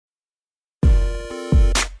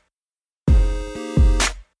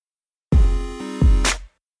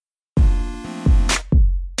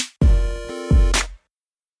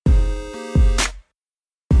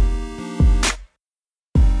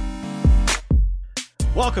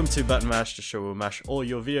Welcome to Button Mash, the show where we'll mash all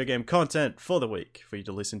your video game content for the week for you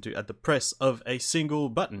to listen to at the press of a single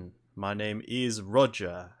button. My name is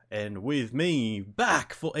Roger, and with me,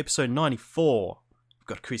 back for episode 94, we've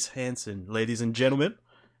got Chris Hansen, ladies and gentlemen.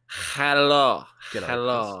 Hello. G'day,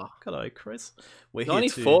 Hello. Chris. Hello, Chris. We're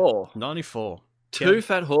 94. Here to 94. Two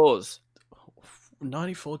fat whores.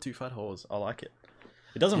 94 two fat whores. I like it.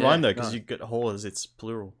 It doesn't Yeah, rhyme though, because no. you get whores, it's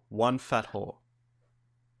plural. One fat whore.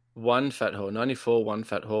 One fat whore. 94, one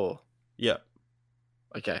fat whore. Yeah.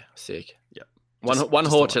 Okay, sick. Yeah. One Just whore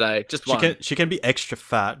the one. today. Just one. She can be extra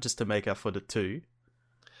fat just to make up for the two.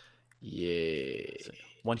 Yeah.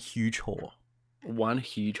 One huge whore. One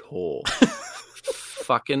huge whore.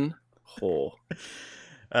 Fucking whore.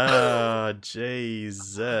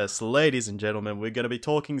 Jesus. Ladies and gentlemen, we're going to be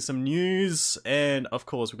talking some news, and of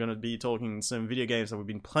course we're going to be talking some video games that we've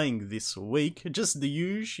been playing this week. Just the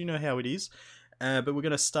usual, you know how it is. But we're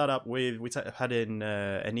going to start up with, we had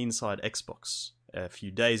an Inside Xbox a few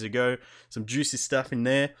days ago. Some juicy stuff in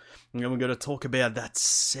there. And then we're going to talk about that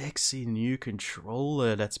sexy new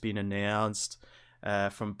controller that's been announced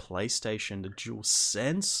from PlayStation, the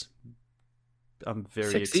DualSense. I'm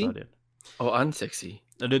very Sexy? excited. Oh, unsexy.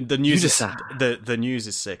 The news is User. the news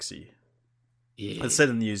is sexy. Yeah. I said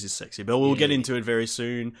the news is sexy, but we'll get Yeah. into it very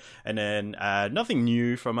soon. And then nothing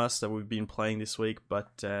new from us that we've been playing this week,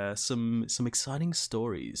 but some exciting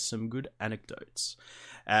stories, some good anecdotes.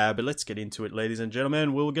 But let's get into it, ladies and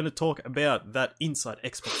gentlemen. We're going to talk about that Inside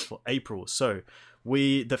Xbox for April. So one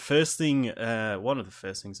of the first things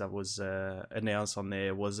that was announced on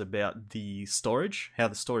there was about the storage, how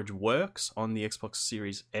the storage works on the Xbox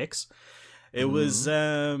Series X. It was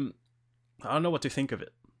I don't know what to think of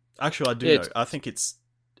it. Actually, I do know. I think it's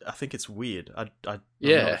weird. I'm not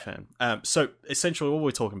a fan. So essentially, what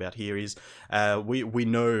we're talking about here is we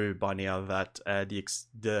know by now that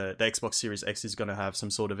the Xbox Series X is going to have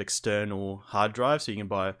some sort of external hard drive, so you can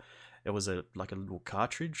buy. It was like a little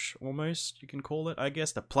cartridge almost, you can call it, I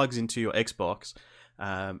guess, that plugs into your Xbox,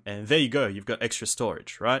 and there you go. You've got extra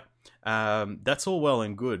storage, right? That's all well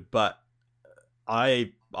and good, but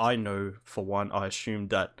I know for one, I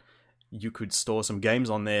assumed that you could store some games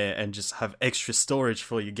on there and just have extra storage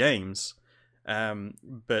for your games.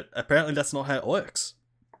 But apparently that's not how it works.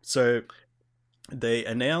 So they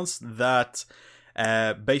announced that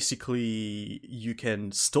basically you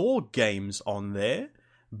can store games on there,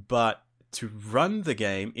 but to run the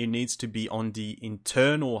game, it needs to be on the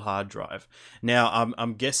internal hard drive. Now,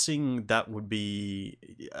 I'm guessing that would be...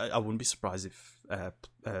 I wouldn't be surprised if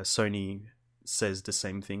Sony says the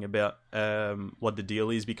same thing about what the deal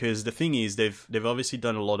is, because the thing is they've obviously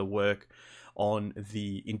done a lot of work on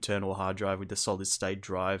the internal hard drive with the solid state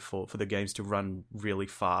drive for the games to run really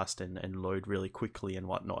fast and load really quickly and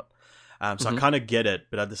whatnot. So I kind of get it,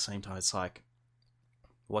 but at the same time it's like,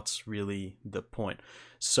 what's really the point?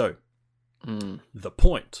 So the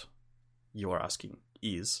point you are asking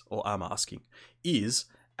is, or I'm asking is,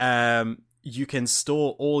 you can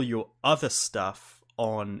store all your other stuff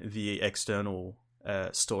on the external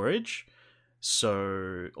storage.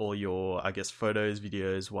 So all your, I guess, photos,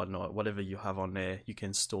 videos, whatnot, whatever you have on there, you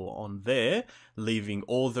can store on there, leaving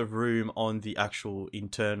all the room on the actual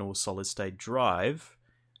internal solid state drive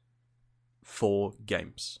for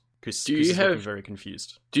games. Chris is looking very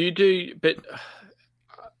confused. But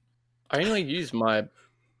I only use my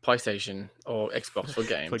PlayStation or Xbox for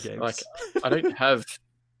games. Like, I don't have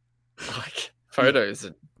like photos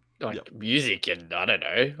and music and I don't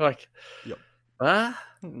know. Like, yeah,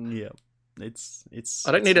 it's.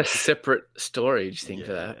 I don't need a separate storage thing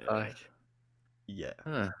for that. Like,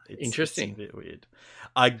 interesting. It's a bit weird.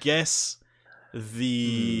 I guess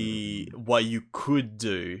what you could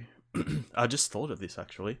do. I just thought of this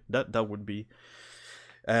actually. That would be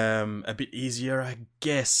a bit easier, I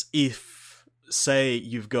guess, if say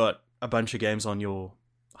you've got a bunch of games on your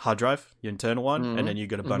hard drive, your internal one, and then you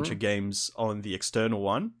got a bunch of games on the external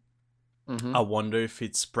one. I wonder if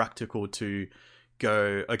it's practical to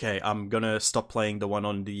go, okay, I'm going to stop playing the one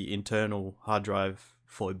on the internal hard drive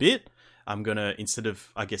for a bit. I'm going to, instead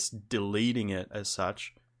of, I guess, deleting it as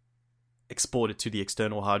such, export it to the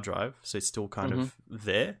external hard drive. So it's still kind of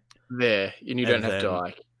there. And you don't have to,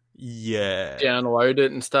 like, download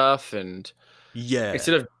it and stuff. And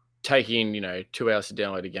instead of taking, 2 hours to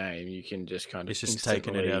download a game, you can just kind of... It's just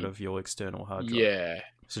taking it out of your external hard drive. Yeah.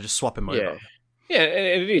 So just swap them over. Yeah,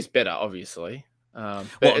 and it is better, obviously. Well,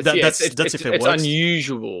 that's if it works. It's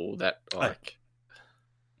unusual that, like...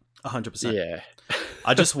 100%. Yeah.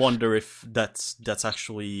 I just wonder if that's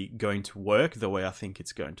actually going to work the way I think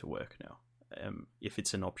it's going to work now. If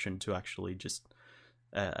it's an option to actually just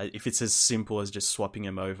if it's as simple as just swapping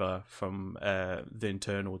them over from the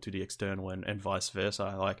internal to the external and vice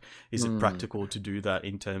versa, like, is it practical to do that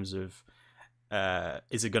in terms of,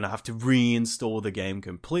 is it going to have to reinstall the game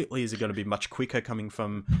completely? Is it going to be much quicker coming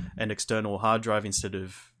from an external hard drive instead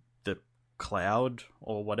of the cloud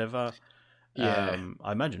or whatever? Yeah.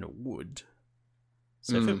 I imagine it would.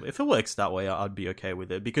 So if it works that way, I'd be okay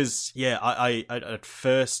with it. Because, yeah, I at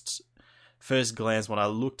first glance, when I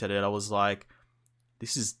looked at it, I was like,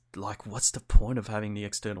 this is like, what's the point of having the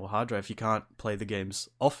external hard drive if you can't play the games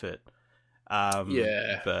off it?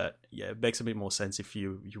 Yeah. But yeah, it makes a bit more sense if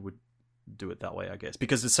you would do it that way, I guess.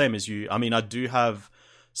 Because the same as you, I mean, I do have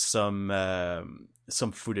some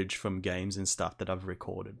footage from games and stuff that I've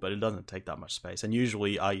recorded, but it doesn't take that much space. And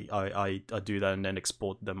usually I do that and then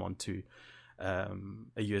export them onto a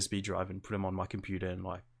USB drive and put them on my computer and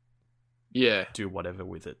like do whatever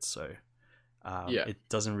with it. So it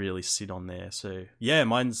doesn't really sit on there. So yeah,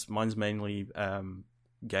 mine's mainly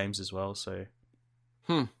games as well. So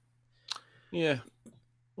yeah,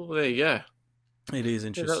 well, there you go. It is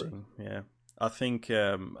interesting. Yeah, I think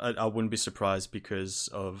I wouldn't be surprised because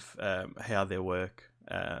of how they work.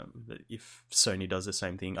 If Sony does the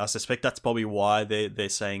same thing, I suspect that's probably why they're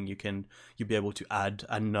saying you'll be able to add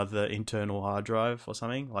another internal hard drive or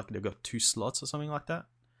something. Like they've got 2 slots or something like that.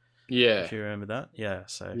 Yeah, if you remember that. Yeah.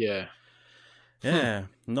 So yeah.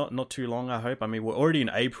 Not too long. I hope. I mean, we're already in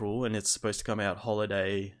April and it's supposed to come out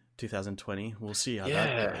holiday 2020. We'll see how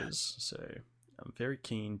that goes. So I'm very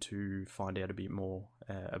keen to find out a bit more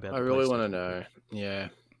about. I really want to know. Yeah.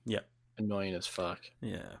 Yeah. Annoying as fuck.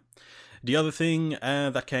 Yeah. The other thing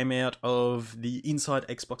that came out of the Inside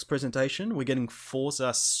Xbox presentation, we're getting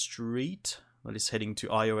Forza Street, that is heading to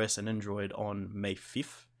iOS and Android on May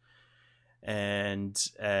 5th. And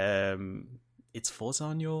it's Forza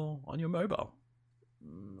on your mobile.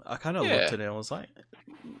 I kind of looked at it and I was like,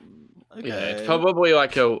 okay. Yeah, it's probably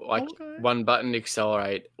like one button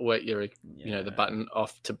accelerate, wet your the button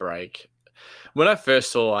off to brake. When I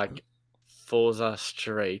first saw like Forza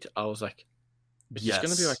Street, I was like, it's just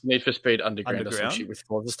going to be like Need for Speed Underground or some shit with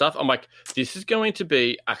Forza stuff. I'm like, this is going to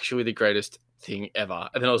be actually the greatest thing ever.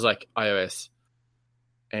 And then I was like, iOS,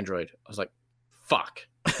 Android. I was like, fuck.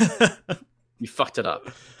 You fucked it up.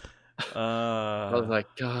 I was like,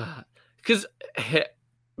 God. Because,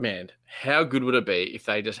 man, how good would it be if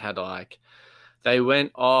they just had like, they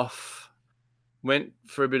went for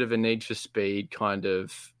a bit of a Need for Speed kind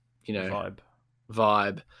of,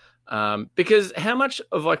 vibe. Because how much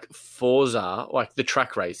of like Forza, like the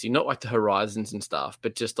track racing, not like the Horizons and stuff,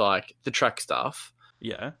 but just like the track stuff.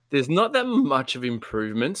 Yeah. There's not that much of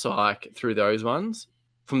improvements like through those ones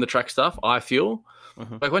from the track stuff, I feel.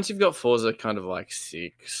 Mm-hmm. Like once you've got Forza kind of like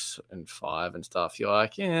 6 and 5 and stuff, you're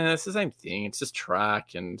like, yeah, it's the same thing. It's just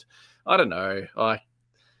track. And I don't know. Like,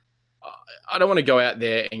 I don't want to go out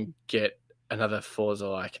there and get another Forza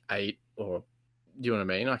like 8 or, do you know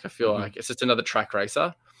what I mean? Like, I feel like it's just another track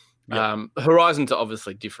racer. Yep. Horizons are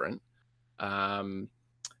obviously different. But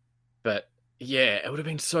yeah, it would have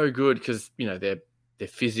been so good because, their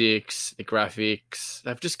physics, the graphics,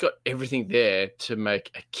 they've just got everything there to make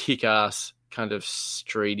a kick-ass kind of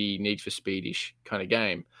streety, Need for Speed-ish kind of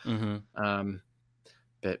game. Mm-hmm.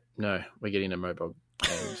 But no, we're getting a mobile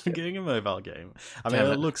game. Getting a mobile game. I mean,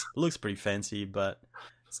 it looks pretty fancy, but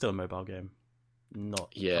it's still a mobile game. I'm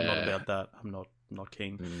not about that. I'm not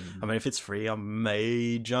keen. I mean, if it's free, I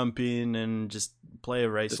may jump in and just play a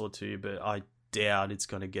race or two, but I doubt it's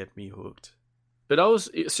going to get me hooked. But I was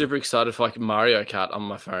super excited for like Mario Kart on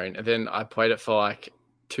my phone, and then I played it for like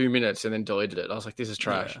 2 minutes and then deleted it. I was like, this is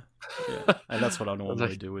trash. Yeah. And that's what I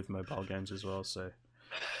normally do with mobile games as well. So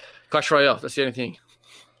Clash Royale, that's the only thing.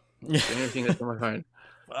 That's the only thing that's on my phone.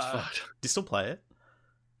 Do you still play it?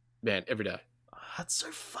 Man, every day. That's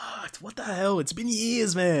so fucked. What the hell? It's been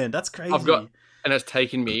years, man. That's crazy. And it's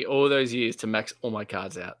taken me all those years to max all my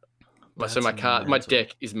cards out. So my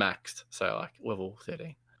deck is maxed. So like level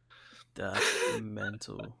 13. That's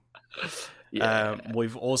mental. Yeah.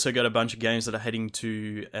 We've also got a bunch of games that are heading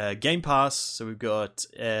to Game Pass. So we've got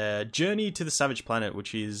Journey to the Savage Planet,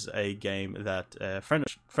 which is a game that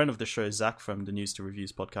friend of the show, Zach from the News to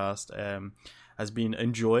Reviews podcast, has been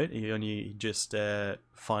enjoyed. He only just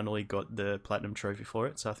finally got the Platinum Trophy for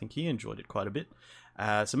it, so I think he enjoyed it quite a bit.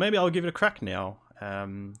 So maybe I'll give it a crack now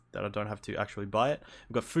that I don't have to actually buy it.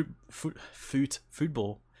 We've got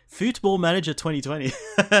Football Manager 2020.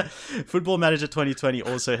 Football Manager 2020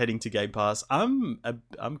 also heading to Game Pass. I'm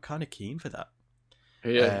kind of keen for that.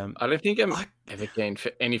 Yeah, I don't think I'm ever keen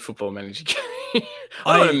for any Football Manager game.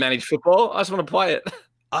 I don't want to manage football. I just want to play it.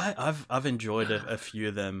 I've enjoyed a few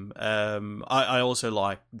of them. I also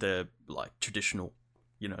like the traditional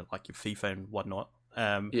like your FIFA and whatnot.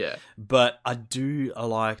 Yeah. But I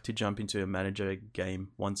like to jump into a manager game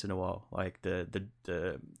once in a while, like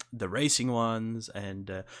the racing ones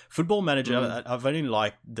and Football Manager. I've only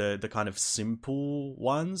liked the kind of simple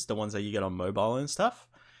ones, the ones that you get on mobile and stuff.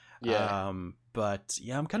 Yeah. But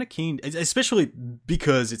yeah, I'm kind of keen, especially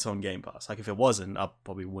because it's on Game Pass. Like if it wasn't, I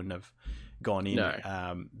probably wouldn't have gone in.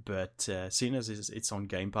 No. But seeing as it's on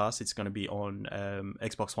Game Pass, it's going to be on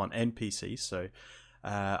Xbox One and PC. So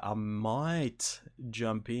I might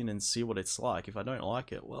jump in and see what it's like. If I don't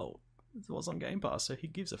like it, well, it was on Game Pass, so who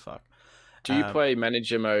gives a fuck? Do you play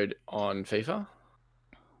manager mode on FIFA?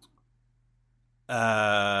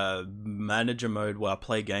 Manager mode where I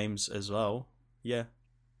play games as well. Yeah.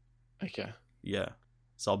 Okay. Yeah.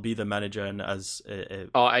 So I'll be the manager and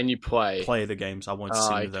and you play the games. I won't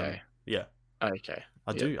sim them. Yeah. Okay.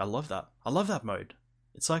 I do. I love that. I love that mode.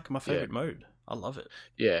 It's like my favorite mode. I love it.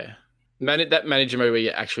 Yeah. That manager mode where you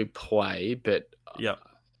actually play, but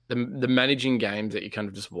the managing games that you kind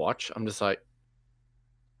of just watch, I'm just like,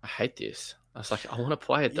 I hate this. I was like, I want to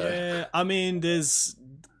play it though. Yeah, I mean, there's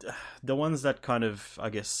the ones that kind of, I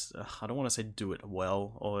guess, I don't want to say do it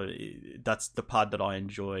well, or that's the part that I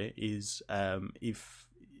enjoy is if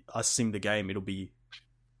I sim the game, it'll be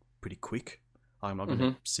pretty quick. I'm not going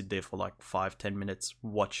to sit there for like 5-10 minutes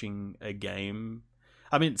watching a game.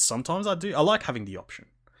 I mean, sometimes I do. I like having the option.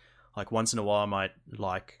 Like once in a while, I might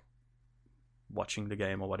like watching the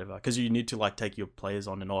game or whatever, because you need to like take your players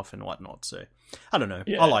on and off and whatnot. So I don't know.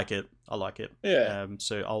 Yeah. I like it. Yeah.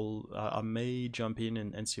 So I may jump in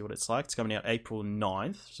and see what it's like. It's coming out April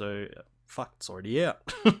 9th. So fuck, it's already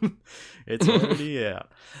out. It's already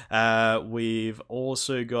out. We've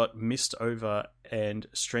also got Mistover and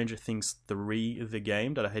Stranger Things 3, the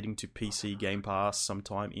game, that are heading to PC Game Pass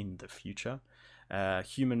sometime in the future.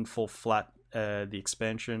 Human Fall Flat, the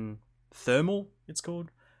expansion, Thermal, it's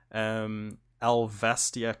called.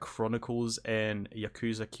 Alvastia Chronicles and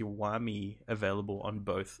Yakuza Kiwami available on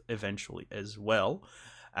both eventually as well.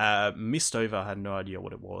 Mistover, I had no idea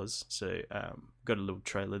what it was, so got a little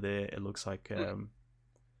trailer there. It looks like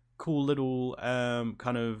cool little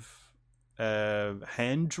kind of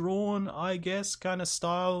hand-drawn, I guess, kind of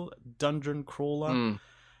style dungeon crawler.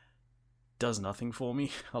 Does nothing for me.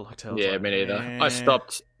 I liked how me neither. I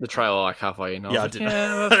stopped the trailer like halfway in. I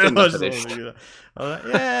was like,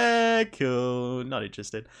 yeah, cool. Not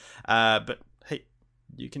interested. But hey,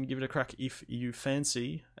 you can give it a crack if you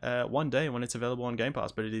fancy one day when it's available on Game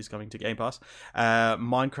Pass, but it is coming to Game Pass.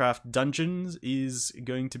 Minecraft Dungeons is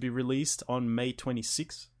going to be released on May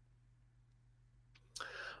 26th.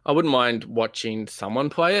 I wouldn't mind watching someone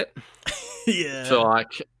play it. Yeah.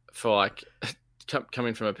 For like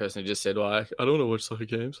coming from a person who just said, "Well, I don't want to watch soccer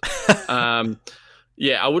games."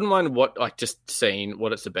 Yeah, I wouldn't mind just seeing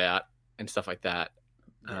what it's about and stuff like that.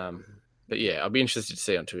 But yeah, I'd be interested to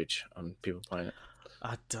see on Twitch on people playing it.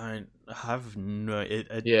 I have no.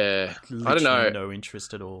 I don't know. No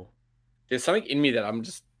interest at all. There's something in me that I'm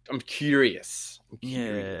curious.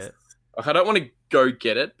 Yeah. Like, I don't want to go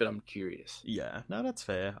get it, but I'm curious. Yeah, no, that's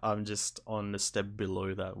fair. I'm just on the step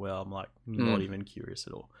below that where I'm like not even curious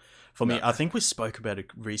at all. For me, I think we spoke about it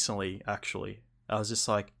recently, actually. I was just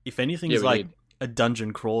like, if anything's like a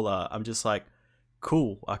dungeon crawler, I'm just like,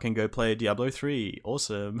 cool, I can go play Diablo 3.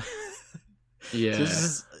 Awesome. Yeah.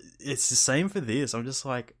 It's the same for this. I'm just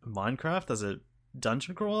like, Minecraft as a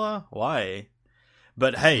dungeon crawler? Why?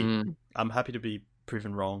 But hey, I'm happy to be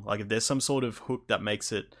proven wrong. Like, if there's some sort of hook that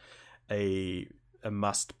makes it a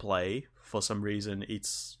must play for some reason,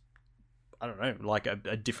 it's, I don't know, like a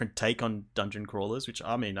different take on dungeon crawlers, which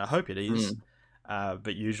I mean, I hope it is.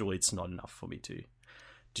 But usually it's not enough for me to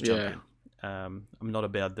jump in. I'm not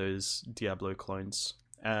about those Diablo clones.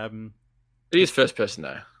 It is first person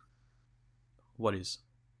though. What is?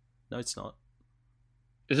 No, it's not.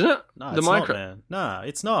 Isn't it? No, it's not, man. No,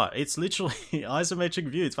 it's not. It's literally isometric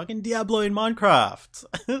view. It's fucking Diablo in Minecraft.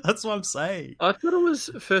 That's what I'm saying. I thought it was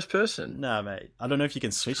first person. Nah, mate. I don't know if you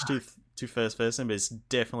can switch to first person, but it's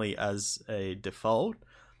definitely as a default.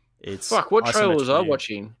 It's fuck. What trailer was I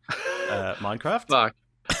watching? Minecraft. Fuck.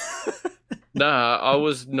 Nah, I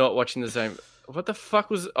was not watching the same. What the fuck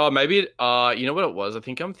was? Oh, maybe. You know what it was? I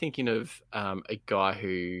think I'm thinking of a guy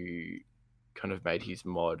who kind of made his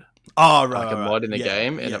mod. Oh, right. Like a mod in the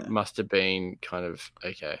game, and it must have been kind of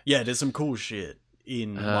okay. Yeah, there's some cool shit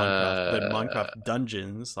in Minecraft. The Minecraft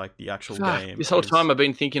Dungeons, like the actual game. This whole time I've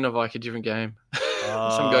been thinking of like a different game.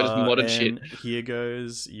 Some guy just modded shit. Here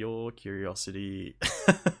goes your curiosity.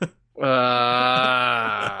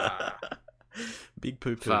 Big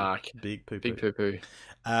poo poo. Big poo poo.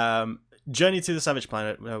 Journey to the Savage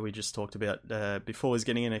Planet, we just talked about before, is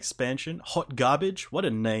getting an expansion. Hot Garbage. What a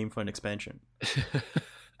name for an expansion.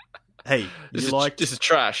 Hey, this is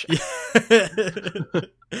trash.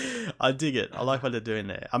 I dig it. I like what they're doing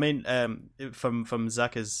there. I mean, from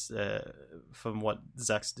what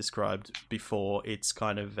Zach's described before, it's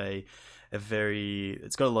kind of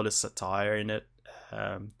it's got a lot of satire in it,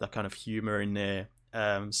 that kind of humor in there.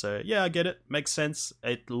 So yeah, I get it. Makes sense.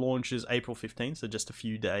 It launches April 15th, so just a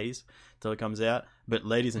few days till it comes out. But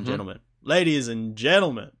ladies and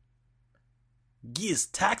gentlemen, Gears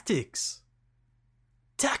Tactics.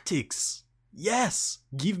 Yes,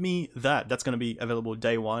 give me that. That's going to be available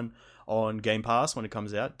day one on Game Pass when it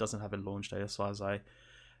comes out. Doesn't have a launch date as far as I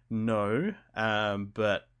know.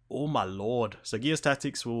 But oh my lord. So Gears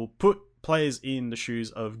Tactics will put players in the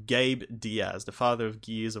shoes of Gabe Diaz, the father of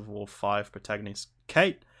Gears of War 5 protagonist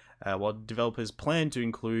Kate. While developers plan to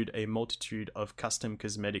include a multitude of custom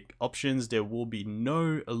cosmetic options, there will be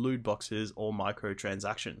no loot boxes or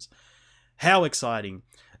microtransactions. How exciting.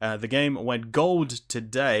 The game went gold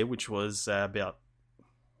today, which was about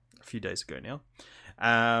a few days ago now,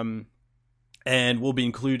 and will be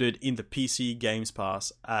included in the PC Games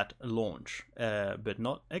Pass at launch, but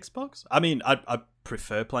not Xbox. I mean, I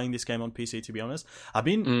prefer playing this game on PC, to be honest. I've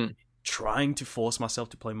been trying to force myself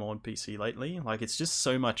to play more on PC lately. Like, it's just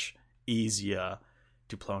so much easier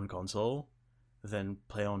to play on console than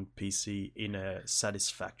play on PC in a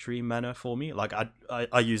satisfactory manner for me. Like, I've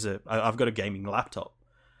got a gaming laptop,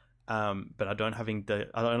 but I don't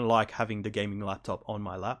like having the gaming laptop on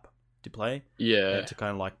my lap to play. Yeah, to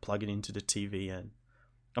kind of like plug it into the TV, and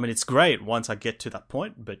I mean, it's great once I get to that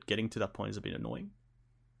point, but getting to that point is a bit annoying.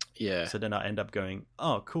 Yeah. So then I end up going,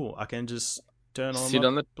 oh, cool, I can just sit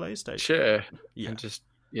on the PlayStation chair, and just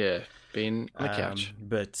be on the couch.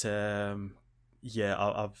 But yeah,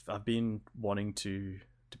 I've been wanting to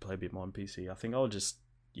play a bit more on PC. I think I'll just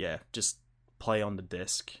play on the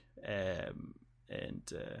desk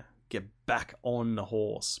and get back on the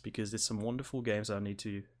horse, because there's some wonderful games I need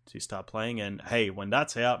to start playing. And hey, when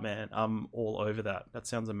that's out, man, I'm all over that. That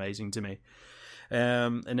sounds amazing to me.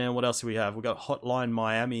 And then what else do we have? We've got Hotline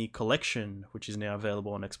Miami Collection, which is now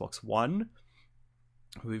available on Xbox One.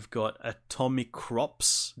 We've got Atomic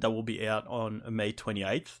Crops that will be out on May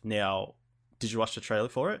 28th. Now, did you watch the trailer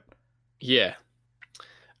for it? Yeah.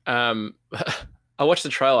 I watched the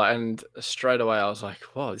trailer and straight away I was like,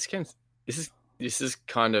 wow, this is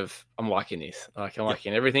kind of, I'm liking this. Like, I'm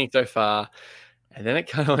liking everything so far. And then it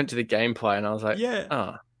kind of went to the gameplay and I was like,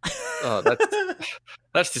 oh,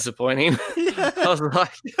 that's disappointing. Yeah. I was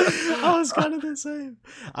like, I was kind of the same.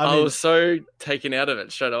 I was so taken out of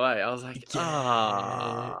it straight away. I was like,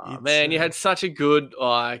 man, you had such a good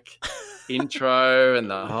intro and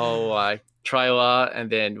the whole trailer, and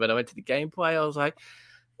then when I went to the gameplay, I was like,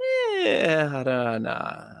 I don't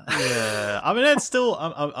know. Yeah, I mean, I'd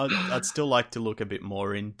still like to look a bit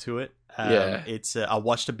more into it. It's I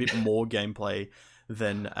watched a bit more gameplay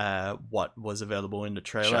than what was available in the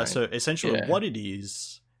trailer. So essentially, what it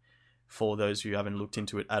is, for those who haven't looked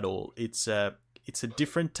into it at all, it's a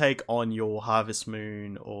different take on your Harvest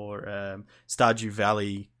Moon or Stardew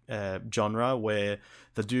Valley genre, where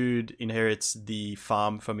the dude inherits the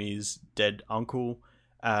farm from his dead uncle,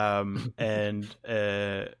 and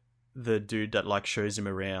the dude that like shows him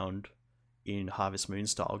around in Harvest Moon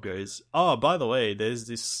style goes, oh, by the way, there's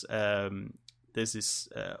this what's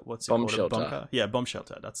it bomb called? shelter. A bunker? Yeah, bomb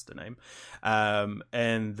shelter, that's the name.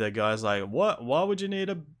 And the guy's like, what? Why would you need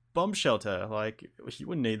a bomb shelter? Like, you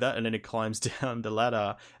wouldn't need that. And then it climbs down the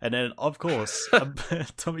ladder, and then of course a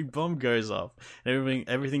atomic bomb goes off, and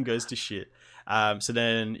everything goes to shit. So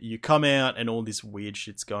then you come out and all this weird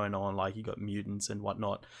shit's going on, like you got mutants and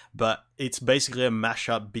whatnot. But it's basically a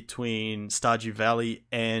mashup between Stardew Valley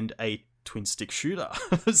and a twin stick shooter.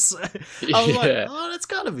 So I was like, oh, that's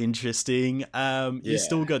kind of interesting. You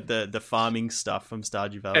still got the farming stuff from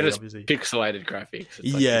Stardew Valley, and it's obviously pixelated graphics.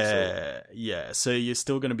 Yeah. So you're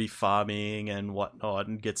still going to be farming and whatnot,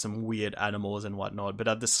 and get some weird animals and whatnot. But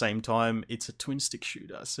at the same time, it's a twin stick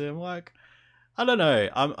shooter. So I'm like, I don't know.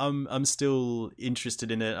 I'm still interested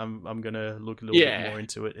in it. I'm gonna look a little bit more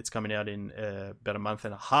into it. It's coming out in about a month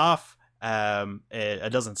and a half.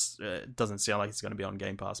 It doesn't sound like it's going to be on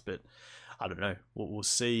Game Pass, but I don't know. We'll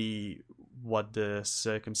see what the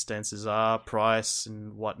circumstances are, price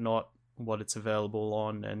and whatnot, what it's available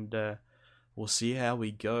on, and we'll see how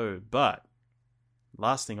we go. But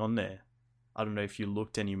last thing on there, I don't know if you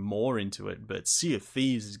looked any more into it, but Sea of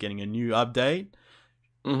Thieves is getting a new update.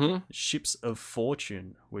 Ships of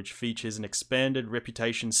Fortune, which features an expanded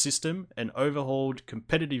reputation system, an overhauled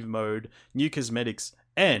competitive mode, new cosmetics,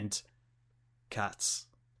 and cats.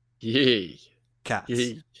 Yee. Cats.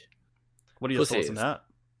 Yee. What are your thoughts on that?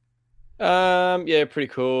 Yeah, pretty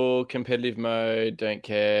cool. Competitive mode, don't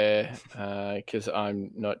care, because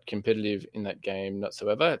I'm not competitive in that game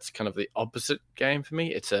whatsoever. It's kind of the opposite game for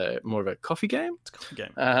me. It's more of a coffee game. It's a coffee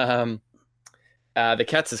game. The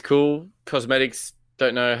cats is cool. Cosmetics,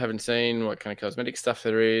 don't know, haven't seen what kind of cosmetic stuff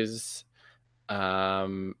there is.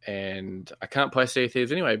 And I can't play Sea of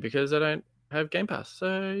Thieves anyway because I don't have Game Pass.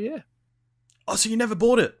 So yeah. Oh, so you never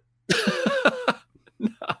bought it? No.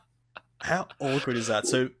 How awkward is that?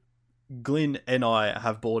 So Glyn and I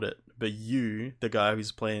have bought it, but you, the guy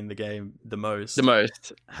who's playing the game the most. Well,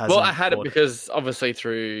 I had it because obviously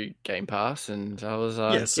through Game Pass, and I was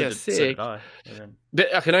like, sick. So did I. Yeah.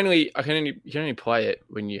 But you can only play it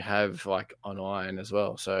when you have like online as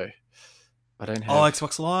well. So I don't have. Oh,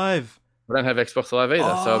 Xbox Live. I don't have Xbox Live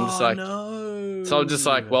either. So I'm just like, no. So I'm just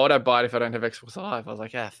like, why would I buy it if I don't have Xbox Live? I was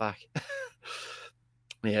like, fuck.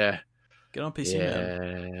 Yeah. Get on PC,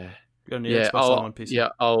 man. Got an Xbox Live on PC. Yeah,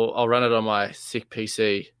 I'll run it on my sick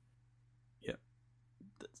PC. Yep.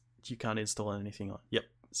 You can't install anything on. Yep.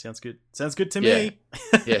 Sounds good. Sounds good to me.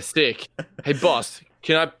 Yeah, sick. Hey, boss,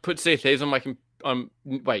 can I put Sea of Thieves on my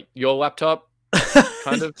wait, your laptop?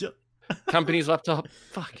 Kind of company's laptop.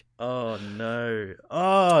 Fuck. Oh no.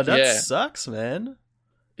 Oh, that sucks, man.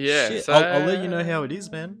 Yeah. Shit. So, I'll let you know how it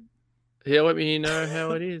is, man. Yeah, let me know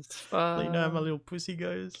how it is. Let you know how my little pussy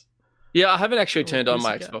goes. Yeah, I haven't actually turned on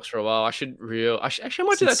my Xbox for a while. I might do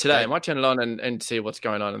that today. I might turn it on and see what's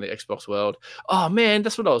going on in the Xbox world. Oh man,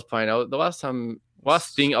 that's what I was playing. The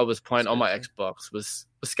last thing I was playing on my Xbox was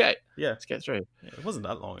Skate. Yeah, Skate 3. Yeah, it wasn't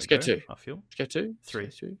that long ago. Skate 2. I feel. Skate 2?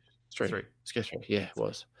 3. Skate 3. Yeah, it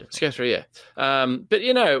was. Definitely. Skate 3, yeah. But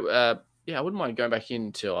I wouldn't mind going back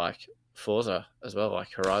into like Forza as well, like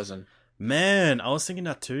Horizon. Man, I was thinking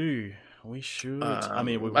that too. We should. I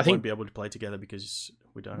mean, we won't be able to play together because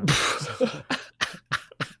we don't have.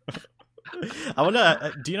 I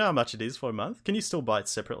wonder. Do you know how much it is for a month? Can you still buy it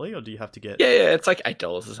separately, or do you have to get? Yeah, it's like $8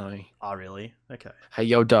 or something. Oh, really? Okay. Hey,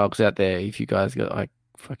 yo, dogs out there! If you guys got like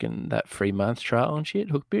fucking that free month trial and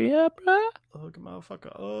shit, hook me up, bro. Hook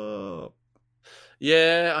motherfucker up.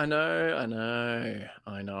 Yeah, I know.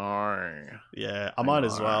 Yeah, I might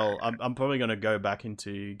as well. I'm probably going to go back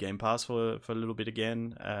into Game Pass for a little bit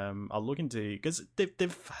again. I'll look into because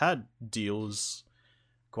they've had deals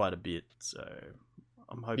quite a bit, so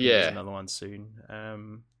I'm hoping there's another one soon.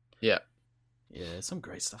 Yeah, some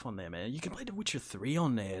great stuff on there, man. You can play The Witcher 3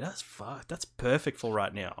 on there. That's perfect for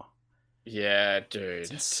right now. Yeah, dude.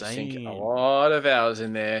 It's insane. A lot of hours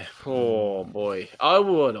in there. Oh, boy. I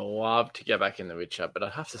would love to get back in The Witcher, but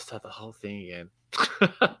I'd have to start the whole thing again.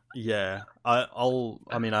 Yeah. I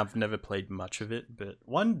mean, I've never played much of it, but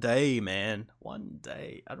one day, man. One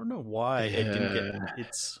day. I don't know why it didn't get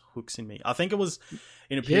its hooks in me. I think it was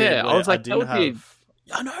in a period where I was like, I didn't have...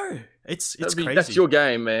 I know. It's crazy. That's your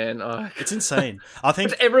game, man. It's insane. I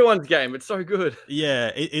think it's everyone's game. It's so good.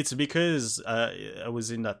 Yeah, it's because I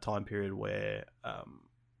was in that time period where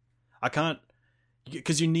I can't,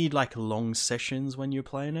 because you need like long sessions when you're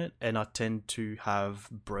playing it, and I tend to have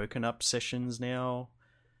broken up sessions now.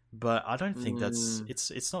 But I don't think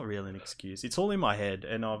it's not really an excuse. It's all in my head,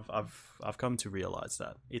 and I've come to realize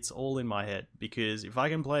that it's all in my head, because if I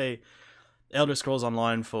can play Elder Scrolls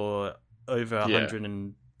Online for over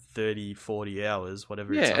 130, 40 hours,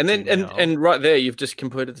 whatever. Yeah, and then and right there, you've just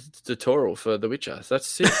completed the tutorial for The Witcher. So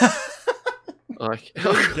that's it. Like,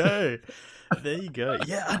 there you go.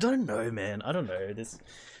 Yeah, I don't know, man. I don't know. There's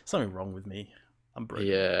something wrong with me. I'm broken.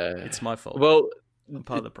 Yeah, it's my fault. Well, I'm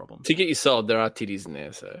part of the problem. To get you sold, there are titties in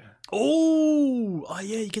there. So oh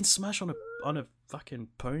yeah, you can smash on a fucking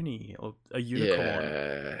pony or a unicorn.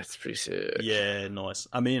 Yeah, it's pretty sick. Yeah, nice.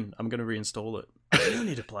 I'm in. I'm gonna reinstall it. I don't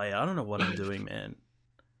need to play it. I don't know what I'm doing, man.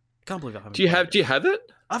 I can't believe I haven't. Do you have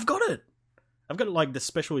it? I've got it. I've got like the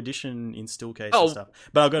special edition in still case and stuff.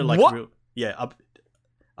 But I've got it like real. Yeah,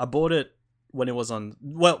 I bought it when it was on.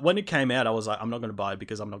 Well, when it came out, I was like, I'm not going to buy it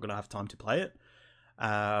because I'm not going to have time to play it.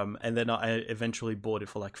 And then I eventually bought it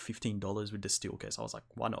for like $15 with the steel case. I was like,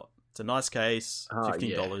 why not? It's a nice case.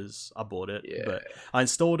 $15. I bought it, but I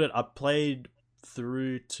installed it. I played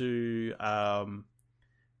through to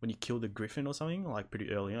when you kill the griffin or something, like pretty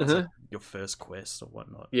early on. It's like your first quest or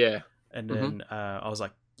whatnot. Yeah. And then I was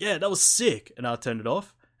like, yeah, that was sick. And I turned it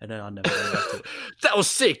off, and then I never went back to it. That was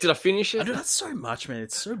sick. Did I finish it? I do that so much, man.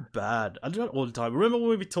 It's so bad. I do that all the time. Remember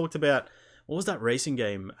when we talked about, what was that racing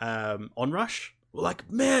game? Onrush? We're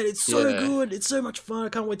like, man, it's so good. It's so much fun. I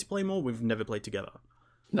can't wait to play more. We've never played together.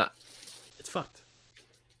 Nah. It's fucked.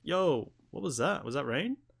 Yo, what was that? Was that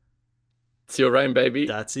rain? It's your rain, baby.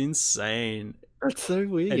 That's insane. That's so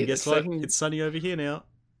weird. And guess what? It's sunny over here now.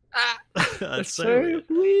 That's so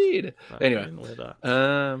weird. Anyway,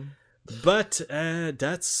 but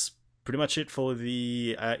that's pretty much it for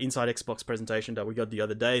the Inside Xbox presentation that we got the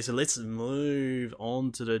other day. So let's move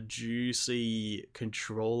on to the juicy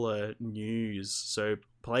controller news. So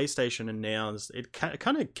PlayStation announced, it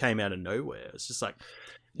kind of came out of nowhere. It's just like,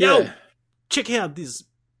 yo, check out this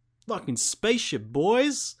fucking spaceship,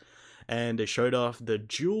 boys. And they showed off the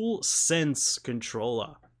DualSense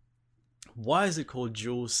controller. Why is it called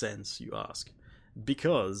DualSense, you ask?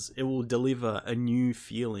 Because it will deliver a new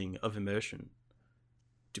feeling of immersion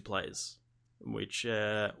to players, which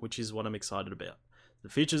is what I'm excited about. The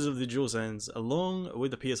features of the DualSense, along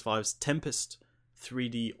with the PS5's Tempest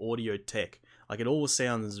 3D audio tech, like, it all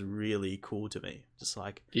sounds really cool to me. Just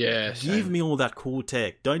like, give me all that cool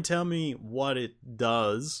tech. Don't tell me what it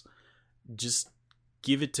does. Just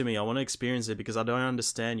give it to me. I want to experience it because I don't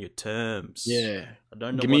understand your terms. Yeah. I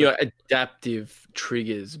don't know. Give me your adaptive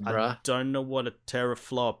triggers, bruh. I don't know what a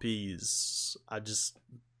teraflop is. I'm just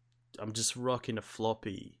rocking a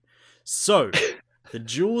floppy. So, the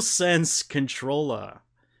DualSense controller.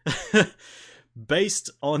 Based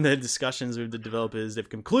on their discussions with the developers, they've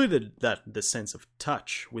concluded that the sense of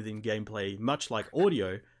touch within gameplay, much like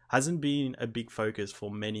audio, hasn't been a big focus for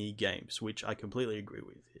many games, which I completely agree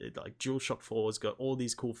with. Like, DualShock 4 has got all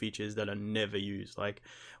these cool features that are never used. Like,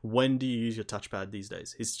 when do you use your touchpad these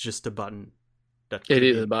days? It's just a button. It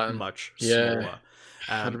is a button. Much smaller.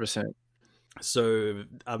 100%. So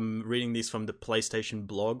I'm reading this from the PlayStation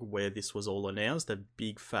blog where this was all announced, a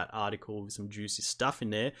big fat article with some juicy stuff in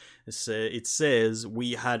there. It says,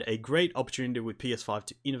 we had a great opportunity with PS5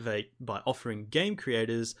 to innovate by offering game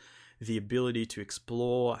creators the ability to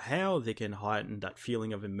explore how they can heighten that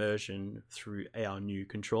feeling of immersion through our new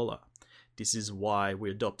controller. This is why we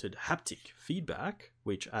adopted haptic feedback,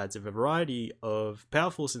 which adds a variety of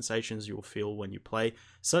powerful sensations you'll feel when you play,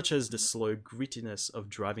 such as the slow grittiness of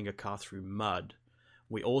driving a car through mud.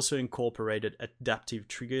 We also incorporated adaptive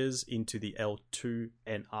triggers into the L2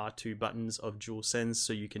 and R2 buttons of DualSense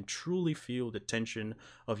so you can truly feel the tension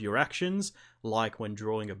of your actions, like when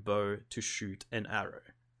drawing a bow to shoot an arrow.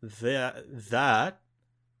 That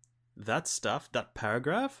stuff, that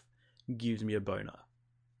paragraph, gives me a boner.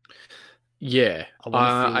 Yeah,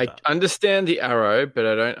 I understand the arrow, but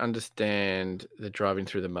I don't understand the driving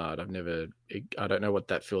through the mud. I don't know what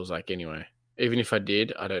that feels like anyway. Even if I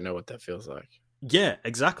did, I don't know what that feels like. Yeah,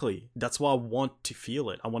 exactly. That's why I want to feel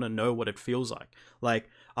it. I want to know what it feels like. Like,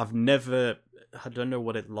 I don't know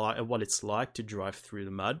what it's like to drive through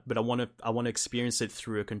the mud, but I want to experience it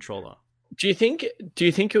through a controller. Do you think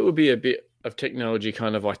it would be a bit of technology,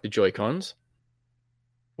 kind of like the Joy-Cons?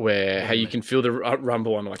 Where how you can feel the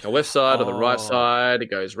rumble on like the left side or the right side, it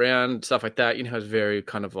goes round, stuff like that. It's very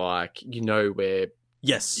kind of like, where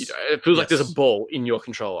it feels like there's a ball in your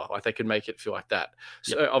controller. Like they could make it feel like that.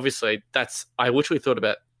 So obviously I literally thought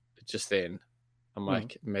about it just then. I'm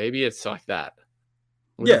like, maybe it's like that.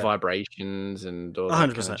 With the vibrations and all that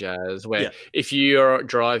 100%. Kind of jazz. Where if you're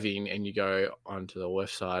driving and you go onto the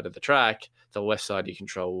left side of the track, the left side of your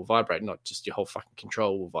control will vibrate, not just your whole fucking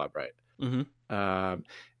control will vibrate. Mm-hmm.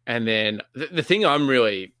 And then the thing I'm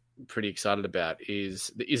really pretty excited about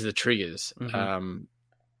is the triggers, the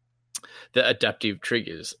adaptive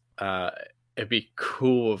triggers. It'd be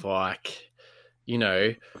cool if, like,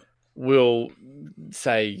 we'll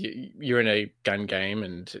say you're in a gun game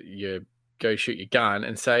and you go shoot your gun,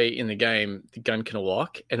 and say in the game the gun can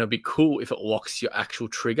lock, and it'd be cool if it locks your actual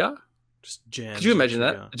trigger. Just jams. Could you imagine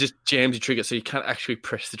that? It just jams your trigger, so you can't actually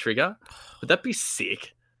press the trigger. Would that be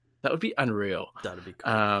sick? That would be unreal. That'd be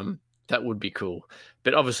cool. That would be cool.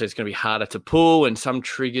 But obviously it's going to be harder to pull, and some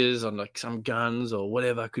triggers on like some guns or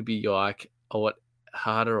whatever could be like a lot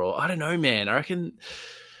harder, or I don't know, man. I reckon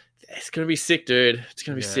it's going to be sick, dude. It's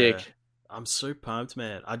going to be sick. I'm so pumped,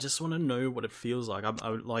 man. I just want to know what it feels like. I'm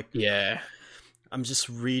just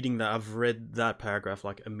reading that. I've read that paragraph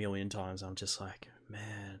like a million times. I'm just like,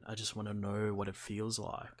 man, I just want to know what it feels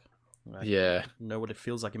like. Know what it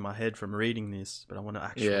feels like in my head from reading this, but I want to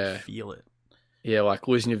actually feel it. Yeah, like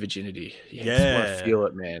losing your virginity. Just want to feel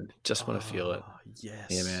it, man. Just want to feel it. Yes.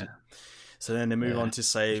 Yeah, man. So then they move on to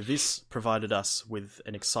say, this provided us with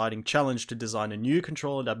an exciting challenge to design a new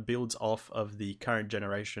controller that builds off of the current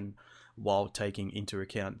generation while taking into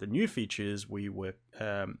account the new features we were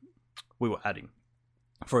adding.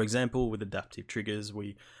 For example, with adaptive triggers,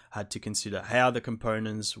 we had to consider how the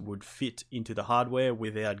components would fit into the hardware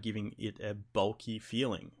without giving it a bulky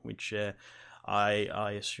feeling, which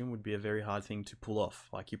I assume would be a very hard thing to pull off.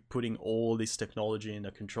 Like, you're putting all this technology in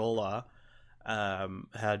a controller,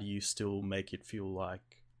 how do you still make it feel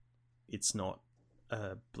like it's not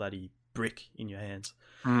a bloody brick in your hands.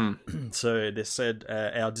 Mm. So they said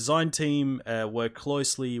our design team worked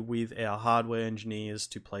closely with our hardware engineers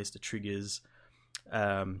to place the triggers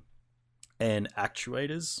and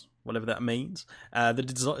actuators, whatever that means.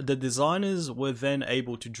 The designers were then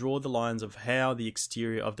able to draw the lines of how the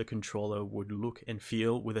exterior of the controller would look and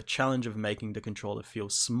feel, with a challenge of making the controller feel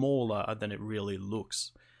smaller than it really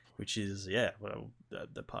looks, which is,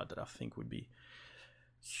 the part that I think would be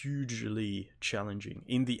hugely challenging.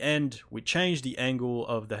 In the end, we changed the angle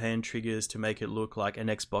of the hand triggers to make it look like an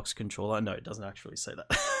Xbox controller. No, it doesn't actually say that.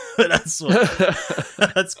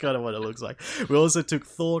 That's kind of what it looks like. We also took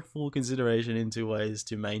thoughtful consideration into ways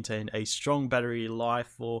to maintain a strong battery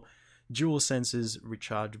life for DualSense's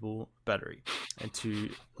rechargeable battery, and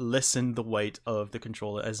to lessen the weight of the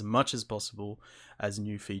controller as much as possible as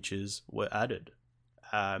new features were added.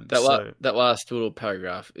 That last little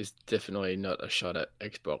paragraph is definitely not a shot at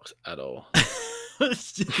Xbox at all.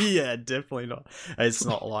 Yeah, definitely not. It's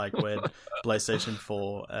not like when PlayStation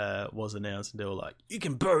 4 was announced and they were like, you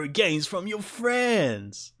can borrow games from your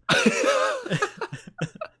friends.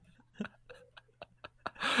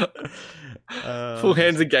 Full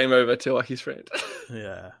hands a game over to like his friend.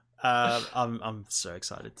 Yeah. I'm so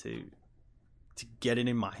excited to get it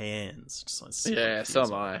in my hands. Just like, so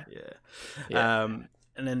am I. Yeah.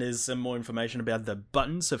 And then there's some more information about the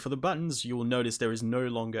buttons. So for the buttons, you will notice there is no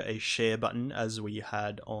longer a share button as we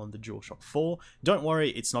had on the DualShock 4. Don't worry,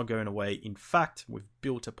 it's not going away. In fact, we've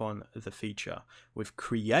built upon the feature. With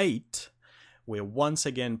Create, we're once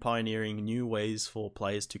again pioneering new ways for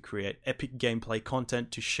players to create epic gameplay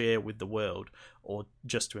content to share with the world, or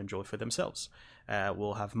just to enjoy for themselves.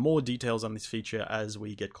 We'll have more details on this feature as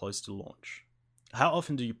we get close to launch. How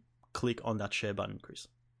often do you click on that share button, Chris?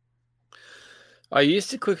 I used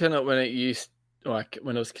to click on it when it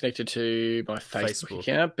was connected to my Facebook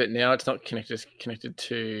account, but now it's not connected. It's connected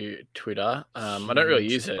to Twitter. I don't really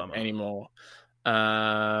use it anymore. Huge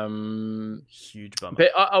bummer.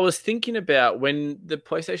 But I was thinking about when the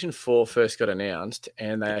PlayStation 4 first got announced,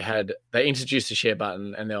 and they introduced the share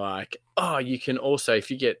button, and they're like, oh, you can also,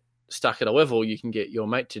 if you get stuck at a level, you can get your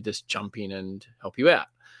mate to just jump in and help you out.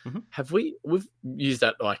 Mm-hmm. We've used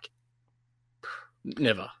that like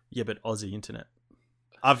never. Yeah, but Aussie internet.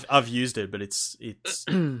 I've used it, but it's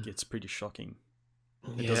pretty shocking.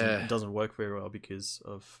 It doesn't work very well because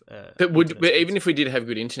of. But even if we did have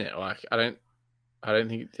good internet, like I don't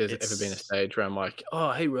think there's ever been a stage where I'm like,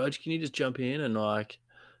 oh, hey Rog, can you just jump in and like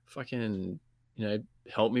fucking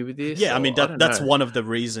help me with this? Yeah, I mean that's one of the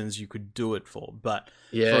reasons you could do it for. But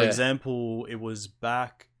for example, it was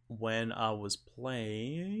back when I was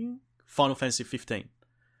playing Final Fantasy 15.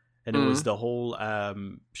 And it was the whole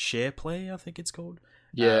share play, I think it's called.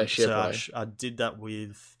 Yeah, share play. I did that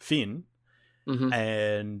with Finn,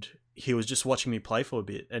 and he was just watching me play for a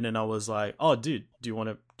bit, and then I was like, "Oh, dude, do you want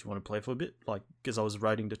to play for a bit?" Like, because I was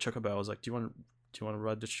riding the Chocobo, I was like, "Do you want to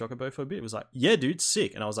ride the Chocobo for a bit?" It was like, "Yeah, dude,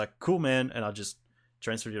 sick," and I was like, "Cool, man," and I just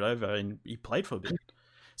transferred it over, and he played for a bit.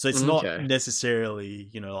 So it's not necessarily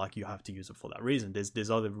like you have to use it for that reason.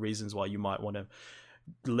 There's other reasons why you might want to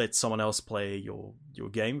let someone else play your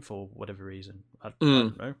game for whatever reason. I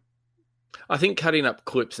don't know. I think cutting up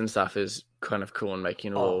clips and stuff is kind of cool and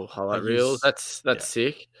making little highlight reels. That's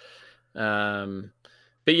sick. But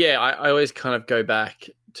yeah, I always kind of go back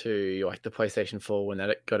to like the PlayStation 4 when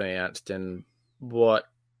that got announced and what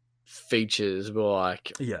features were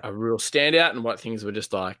like a real standout and what things were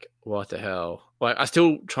just like, what the hell? Like I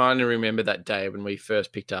still trying to remember that day when we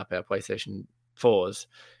first picked up our PlayStation 4s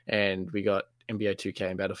and we got NBA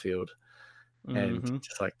 2K and Battlefield. And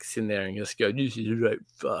just like sitting there and just go, this is right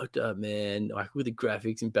fucked up, man. Like with the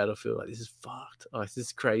graphics in Battlefield, like this is fucked. Like this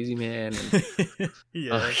is crazy, man. And,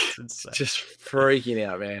 yeah, just freaking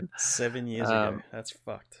out, man. 7 years ago, that's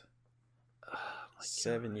fucked.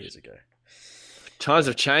 7 years ago. Times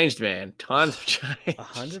have changed, man. Times have changed.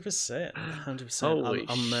 100%.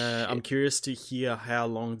 100%. I'm curious to hear how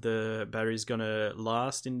long the battery's gonna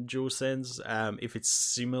last in DualSense. If it's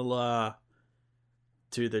similar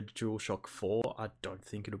to the DualShock 4, I don't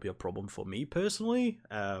think it'll be a problem for me personally.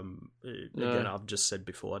 Again, I've just said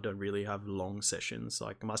before, I don't really have long sessions.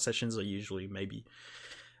 Like my sessions are usually my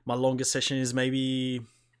longest session is maybe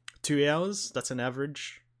 2 hours. That's an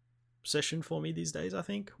average session for me these days, I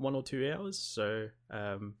think 1 or 2 hours. So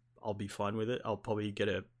I'll be fine with it. I'll probably get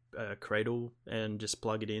a cradle and just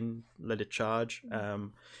plug it in, let it charge.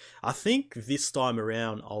 I think this time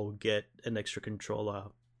around I'll get an extra controller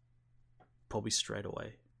probably straight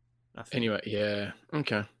away. Anyway, yeah,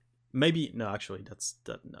 okay. Maybe no, actually, that's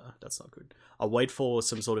not good. I'll wait for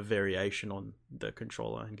some sort of variation on the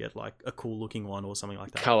controller and get like a cool looking one or something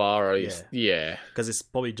like that. Color, yeah. Because it's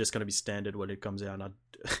probably just going to be standard when it comes out.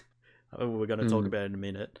 We're going to talk about it in a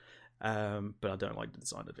minute, but I don't like the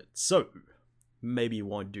design of it, so maybe you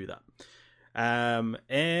won't do that.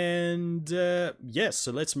 Yes,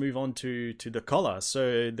 so let's move on to the color.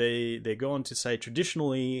 So they go on to say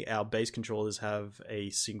traditionally our base controllers have a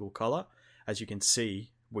single color. As you can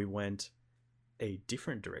see, we went a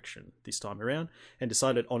different direction this time around and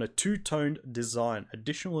decided on a two-toned design.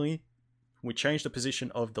 Additionally, we changed the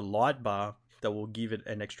position of the light bar that will give it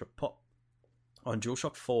an extra pop. On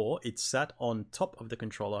DualShock 4, it sat on top of the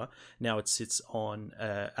controller. Now it sits on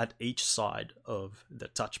at each side of the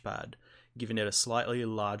touchpad, giving it a slightly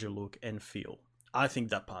larger look and feel. I think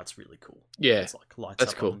that part's really cool. Yeah, it's like lights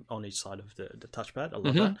up cool. on each side of the touchpad. I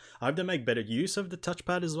love that. I hope they make better use of the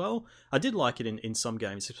touchpad as well. I did like it in some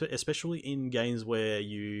games, especially in games where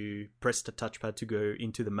you press the touchpad to go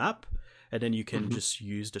into the map, and then you can just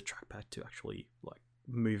use the trackpad to actually like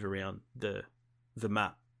move around the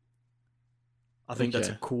map. I think that's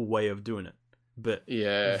a cool way of doing it. But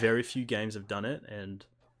very few games have done it, and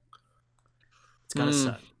it's kind of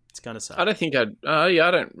sad. It's kind of sad. I don't think I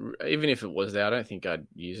don't. Even if it was there, I don't think I'd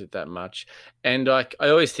use it that much. And like, I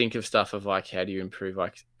always think of stuff of like, how do you improve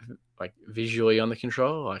like visually on the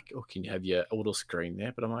controller? Like, oh, can you have a little screen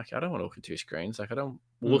there? But I'm like, I don't want to look at two screens. Like, I don't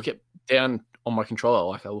look down on my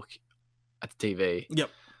controller. Like, I look at the TV. Yep.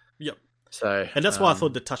 So, and that's why I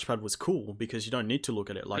thought the touchpad was cool, because you don't need to look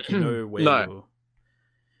at it. Like, you know where. No.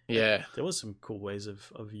 Yeah, there was some cool ways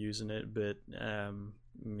of using it, but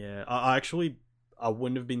I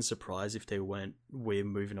wouldn't have been surprised if we're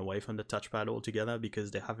moving away from the touchpad altogether,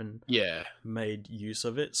 because they haven't made use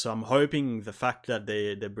of it. So I'm hoping the fact that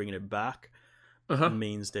they're bringing it back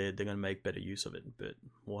means they're going to make better use of it, but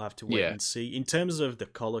we'll have to wait and see. In terms of the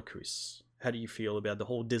color, Chris, how do you feel about the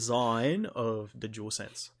whole design of the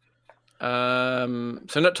DualSense?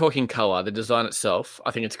 So not talking color, the design itself,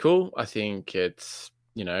 I think it's cool. I think it's,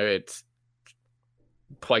 it's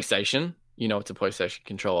PlayStation. It's a PlayStation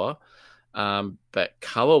controller. But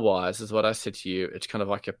color-wise, is what I said to you, it's kind of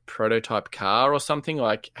like a prototype car or something.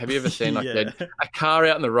 Like, have you ever seen like a car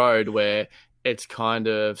out on the road where it's kind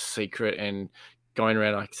of secret and going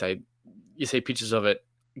around, like, say, you see pictures of it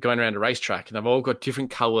going around a racetrack, and they've all got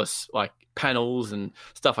different colors, like panels and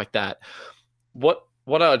stuff like that. What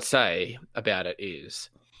I would say about it is,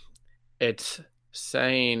 it's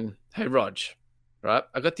saying, hey, Rog, right,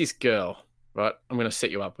 I got this girl, right, I'm going to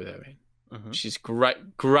set you up with her, man. She's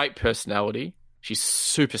great personality. She's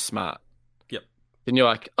super smart. Yep. Then you're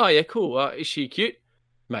like, oh, yeah, cool. Is she cute?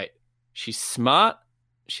 Mate, she's smart.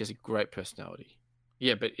 She has a great personality.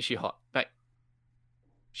 Yeah, but is she hot? Mate,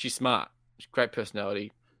 she's smart. She's great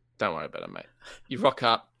personality. Don't worry about it, mate. You rock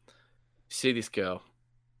up, see this girl.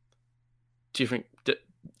 Different,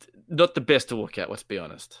 not the best to look at, let's be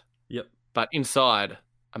honest. Yep. But inside,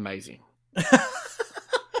 amazing.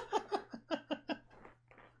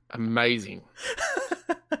 Amazing.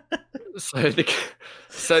 So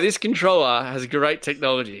this controller has great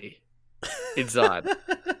technology inside.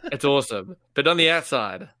 It's awesome. But on the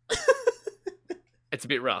outside, it's a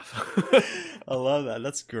bit rough. I love that.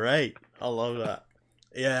 That's great. I love that.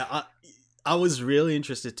 Yeah, I was really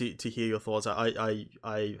interested to hear your thoughts. I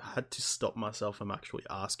had to stop myself from actually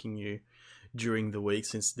asking you during the week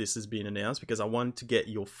since this has been announced, because I wanted to get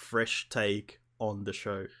your fresh take on the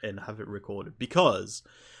show and have it recorded, because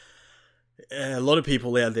a lot of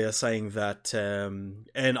people out there saying that,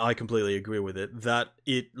 and I completely agree with it, that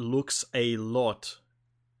it looks a lot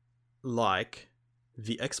like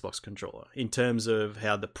the Xbox controller in terms of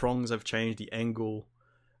how the prongs have changed, the angle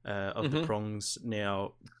of the prongs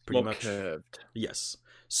now pretty much curved. Yes.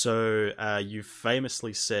 So you've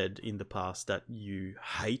famously said in the past that you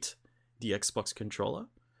hate the Xbox controller.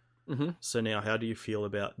 So now, how do you feel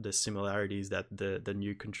about the similarities that the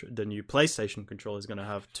new PlayStation controller is going to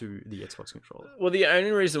have to the Xbox controller? Well, the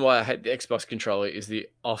only reason why I hate the Xbox controller is the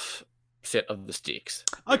offset of the sticks.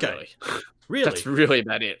 Okay, really? That's really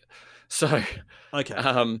about it. So,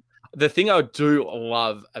 okay. The thing I do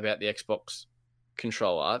love about the Xbox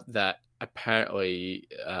controller that apparently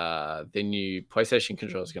the new PlayStation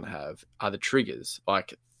controller is going to have are the triggers.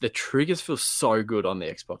 Like, the triggers feel so good on the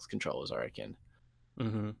Xbox controllers, I reckon.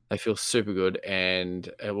 They feel super good, and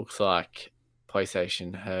it looks like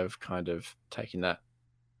PlayStation have kind of taken that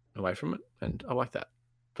away from it, and I like that.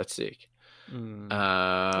 That's sick.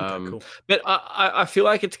 Okay, cool. But I feel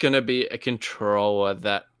like it's going to be a controller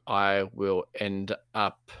that I will end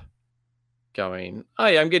up going, oh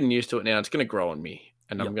yeah, I'm getting used to it now. It's going to grow on me,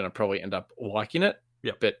 and I'm going to probably end up liking it.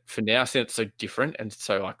 Yep. But for now, since it's so different and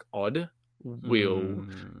so like odd, we'll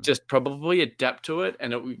just probably adapt to it,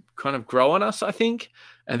 and it will kind of grow on us, I think.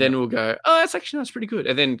 And then we'll go, oh, that's pretty good.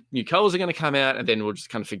 And then new colors are going to come out, and then we'll just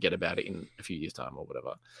kind of forget about it in a few years' time or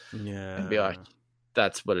whatever. Yeah, and be like,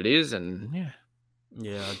 that's what it is, and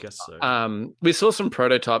yeah, I guess so. We saw some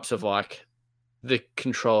prototypes of like the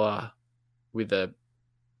controller with a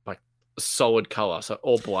solid color, so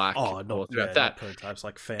all black. Oh, no, that prototypes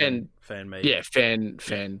like fan made. Yeah, fan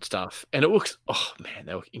stuff, and it looks. Oh man,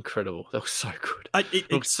 they look incredible. They look so good.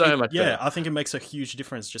 It looks so much. Yeah, better. I think it makes a huge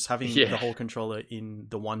difference just having the whole controller in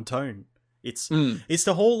the one tone. It's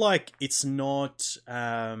the whole like it's not.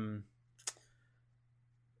 I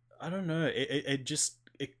don't know. It just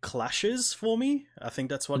clashes for me. I think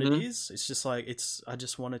that's what it is. It's just like I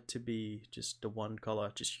just want it to be just the one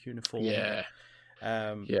color, just uniform. Yeah.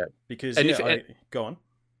 Because go on.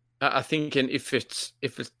 I think, and if you're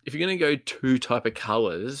going to go two type of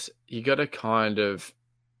colors, you got to kind of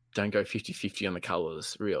don't go 50-50 on the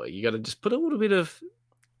colors. Really, you got to just put a little bit of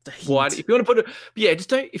white. If you want to put it, just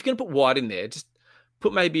don't. If you're going to put white in there, just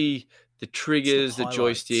put maybe the triggers, the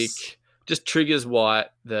joystick, just triggers white.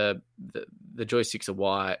 The joysticks are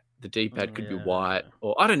white. The D-pad could be white,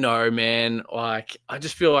 or I don't know, man. Like I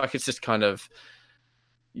just feel like it's just kind of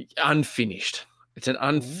unfinished. It's an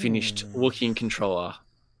unfinished looking controller.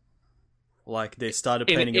 Like they started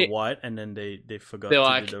painting it white and then they forgot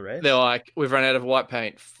to do the rest. They're like, we've run out of white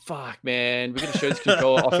paint. Fuck, man. We're going to show this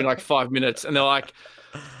controller off in like 5 minutes. And they're like,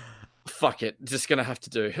 fuck it. Just going to have to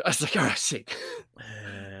do. I was like, all right, sick.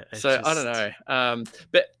 I don't know.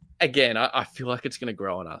 But again, I feel like it's going to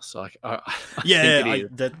grow on us. Like,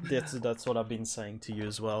 that's what I've been saying to you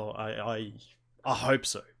as well. I hope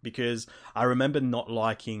so, because I remember not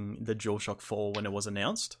liking the DualShock 4 when it was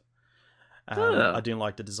announced. I didn't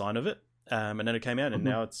like the design of it. And then it came out, and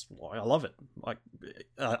now I love it. Like,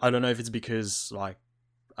 I don't know if it's because like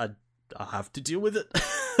I have to deal with it,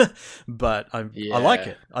 but I like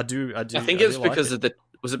it. I do. I think it's because of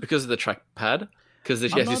was it because of the trackpad? Because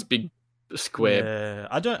there's this big square. Yeah,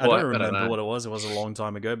 I don't remember what it was. It was a long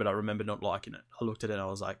time ago, but I remember not liking it. I looked at it and I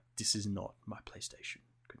was like, this is not my PlayStation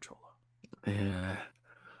controller. Yeah.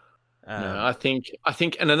 No, I think,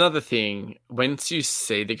 and another thing, once you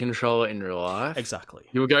see the controller in real life, exactly,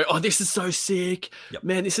 you will go, "Oh, this is so sick,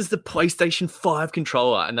 man! This is the PlayStation 5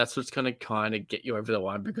 controller," and that's what's going to kind of get you over the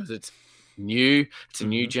line because it's new, it's a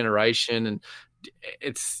new generation, and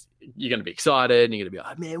you're going to be excited, and you're going to be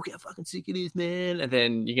like, "Man, look how fucking sick it is, man!" And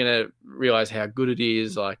then you're going to realize how good it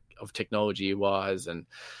is, like of technology wise, and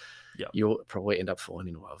you'll probably end up falling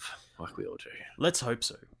in love, like we all do. Let's hope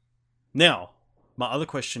so. Now, my other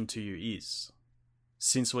question to you is,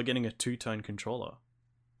 since we're getting a two-tone controller,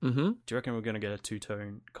 do you reckon we're going to get a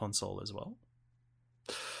two-tone console as well?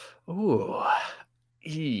 Oh,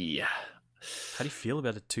 yeah. How do you feel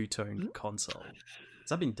about a two-tone console? Has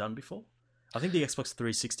that been done before? I think the Xbox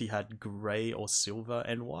 360 had grey or silver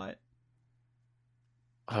and white.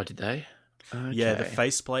 Oh, did they? Okay. Yeah, the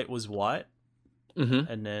faceplate was white,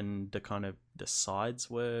 and then the sides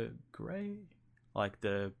were grey, like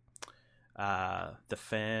the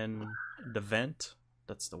vent,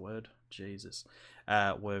 that's the word, Jesus,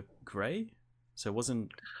 were grey, so it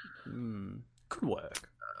wasn't, could work.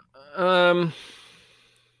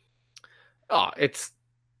 It's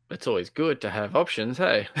always good to have options,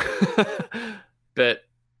 hey? But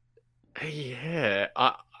yeah,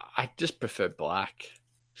 I just prefer black.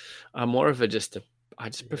 I'm more of I just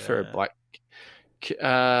prefer black.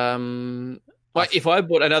 Like if I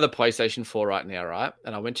bought another PlayStation 4 right now, right,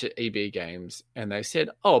 and I went to EB Games and they said,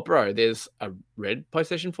 "Oh, bro, there's a red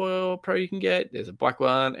PlayStation 4 Pro you can get. There's a black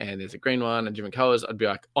one and there's a green one and different colors," I'd be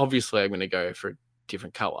like, obviously, I'm going to go for a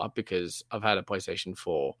different color because I've had a PlayStation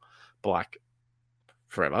 4 black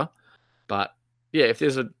forever. But yeah, if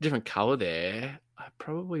there's a different color there, I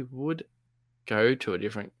probably would go to a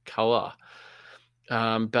different color.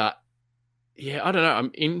 But yeah, I don't know.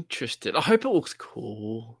 I'm interested. I hope it looks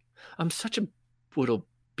cool. I'm such a little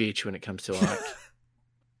bitch when it comes to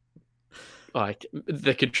like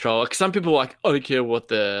the controller. Because some people are like, I don't care what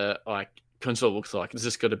the console looks like. It's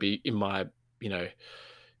just got to be in my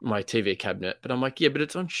my TV cabinet. But I'm like, yeah, but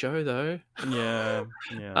it's on show though. Yeah.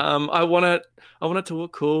 I want it to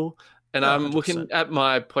look cool. And I'm 100%. Looking at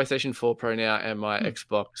my PlayStation 4 Pro now and my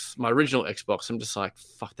Xbox, my original Xbox. I'm just like,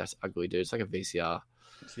 fuck, that's ugly, dude. It's like a VCR.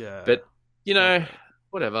 Yeah. But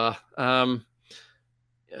whatever.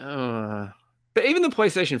 But even the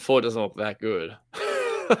PlayStation 4 doesn't look that good.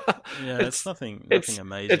 Yeah, it's nothing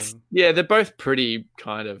amazing. They're both pretty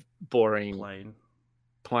kind of boring.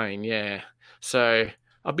 Plain, yeah. So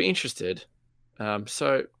I'll be interested.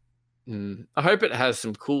 So I hope it has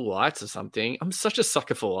some cool lights or something. I'm such a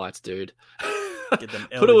sucker for lights, dude. Get them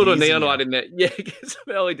Put a little LEDs neon light in there. Yeah, get some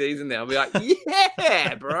LEDs in there. I'll be like,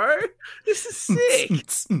 yeah, bro, this is sick.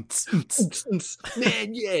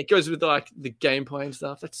 Man, yeah, it goes with like the gameplay and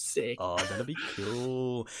stuff. That's sick. Oh, that'll be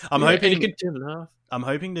cool. I'm hoping you can turn it off. I'm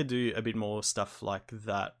hoping to do a bit more stuff like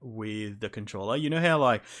that with the controller. You know how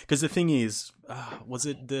like, because the thing is, was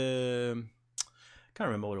it the? Can't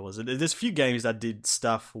remember what it was. There's a few games that did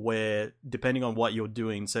stuff where, depending on what you're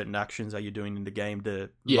doing, certain actions that you're doing in the game, the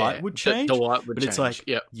light would change. The light would but change. It's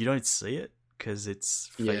like you don't see it because it's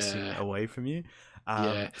facing away from you.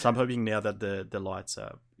 So I'm hoping now that the lights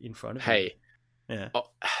are in front of you. Yeah.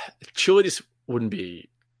 Surely this wouldn't be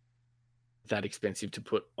that expensive to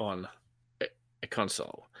put on a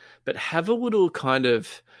console, but have a little kind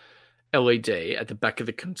of LED at the back of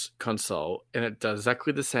the console, and it does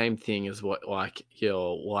exactly the same thing as what like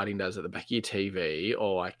your lighting does at the back of your TV,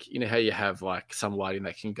 or like, you know how you have like some lighting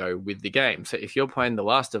that can go with the game. So if you're playing The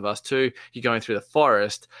Last of Us 2, you're going through the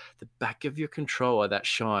forest, the back of your controller that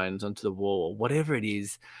shines onto the wall or whatever it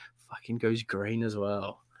is fucking goes green as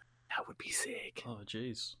well. That would be sick. Oh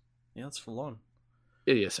jeez, yeah, that's full on.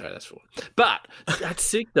 Yeah, sorry, that's full. But that's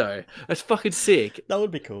sick though. That's fucking sick. That would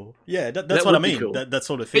be cool. Yeah, that's what I mean. Cool. That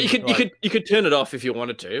sort of thing. But you could turn it off if you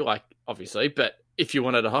wanted to, like obviously. But if you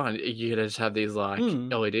wanted to hide, you could just have these like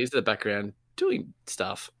LEDs in the background doing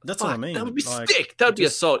stuff. That's what I mean. That would be sick. That would be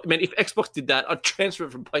assault. I mean, if Xbox did that, I'd transfer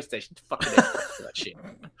it from PlayStation to fucking Xbox for that shit.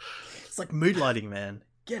 It's like mood lighting, man.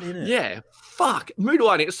 Get in it. Yeah, fuck. Mood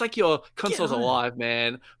lighting. It's like your console's alive,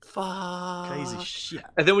 man. Fuck. Crazy shit.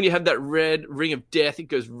 And then when you have that red ring of death, it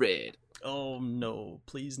goes red. Oh no,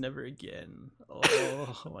 please never again.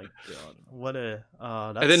 Oh my god. What a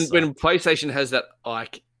and then when PlayStation has that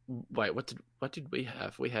like wait, what did we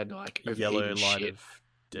have? We had like yellow light of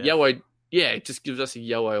death. Yellow, yeah, it just gives us a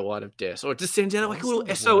yellow light of death. Or it just sends out like a little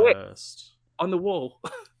SOS on the wall.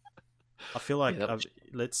 I feel like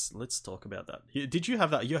let's talk about that. Did you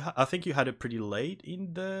have that? I think you had it pretty late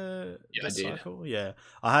in the cycle. Yeah,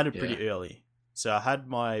 I had it pretty early. So I had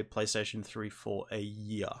my PlayStation 3 for a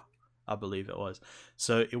year, I believe it was.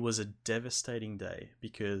 So it was a devastating day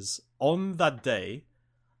because on that day,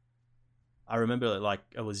 I remember it like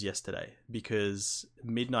it was yesterday because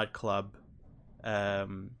Midnight Club.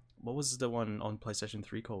 What was the one on PlayStation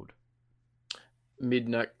 3 called?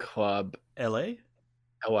 Midnight Club LA.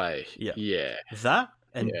 Yeah. That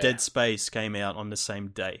and Dead Space came out on the same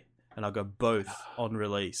day, and I got both on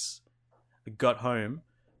release. I got home,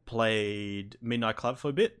 played Midnight Club for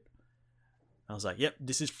a bit. I was like, "Yep,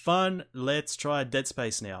 this is fun. Let's try Dead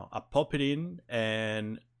Space now." I pop it in,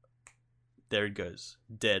 and there it goes,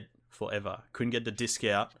 dead forever. Couldn't get the disc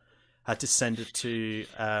out. Had to send it to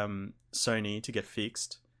Sony to get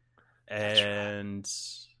fixed, and.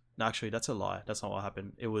 No, actually, that's a lie. That's not what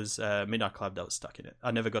happened. It was Midnight Club that was stuck in it.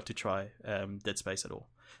 I never got to try Dead Space at all.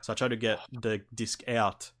 So I tried to get the disc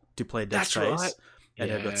out to play Dead Space,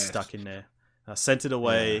 and it got stuck in there. I sent it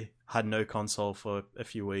away, had no console for a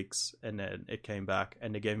few weeks, and then it came back,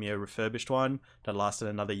 and they gave me a refurbished one that lasted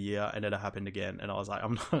another year, and then it happened again. And I was like,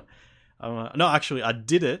 no, actually, I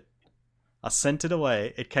did it. I sent it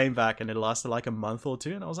away. It came back and it lasted like a month or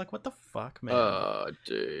two. And I was like, what the fuck, man? Oh,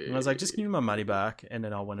 dude. And I was like, just give me my money back. And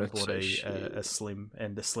then I went and bought a Slim.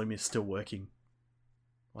 And the Slim is still working.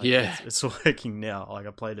 Like, it's working now. Like I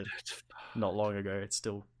played it not long ago. It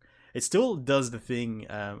still does the thing.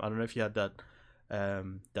 I don't know if you had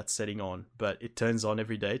that setting on, but it turns on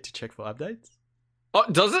every day to check for updates. Oh,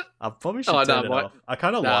 does it? I probably should turn it off. I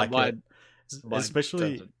kind of like it.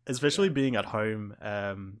 Especially being at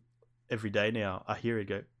home every day now. I hear it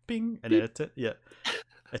go ping, and then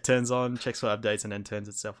it turns on, checks for updates, and then turns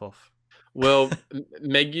itself off. Well,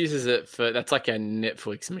 Meg uses it for that's like a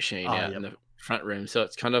Netflix machine out in the front room, so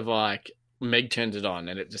it's kind of like Meg turns it on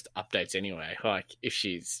and it just updates anyway. Like if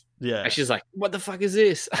she's like, "What the fuck is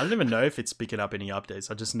this?" I don't even know if it's picking up any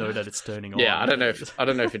updates. I just know that it's turning on. Yeah, I don't know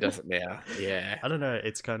if it does it now. Yeah, I don't know.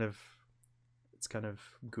 It's kind of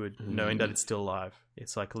good knowing that it's still live.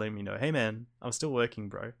 It's like letting me know, hey man, I'm still working,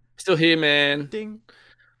 bro. Still here, man. Ding.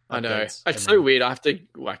 I know. It's so weird. I have to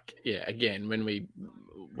again when we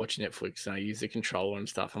watch Netflix and I use the controller and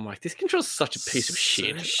stuff, I'm like, this controller's such a piece of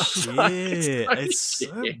shit. It's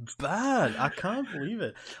so bad. I can't believe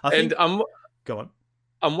it. Go on.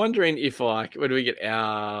 I'm wondering if like when we get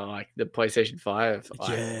our the PlayStation 5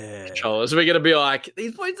 controllers, we're gonna be like,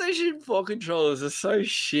 these PlayStation 4 controllers are so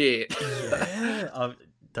shit. Yeah,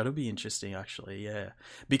 that'll be interesting actually. Yeah,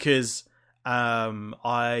 because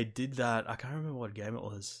I did that. I can't remember what game it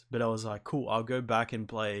was, but I was like, cool. I'll go back and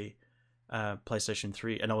play PlayStation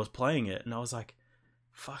 3, and I was playing it, and I was like,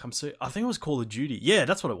 I think it was Call of Duty. Yeah,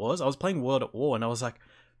 that's what it was. I was playing World at War, and I was like,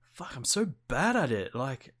 fuck, I'm so bad at it.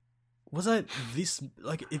 Like, was I this,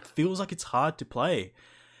 like, it feels like it's hard to play.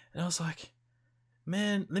 And I was like,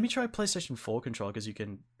 man, let me try PlayStation 4 controller, because you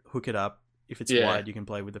can hook it up. If it's wired, you can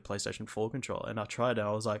play with the PlayStation 4 controller. And I tried it, and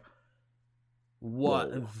I was like,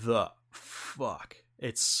 what the fuck?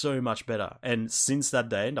 It's so much better. And since that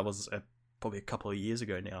day, and that was probably a couple of years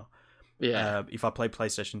ago now, if I play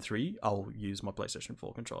PlayStation 3, I'll use my PlayStation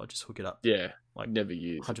 4 controller. Just hook it up. Yeah, like never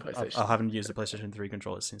used PlayStation. I haven't used the PlayStation 3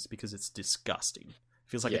 controller since, because it's disgusting. It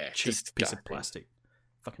feels like a cheap piece of plastic.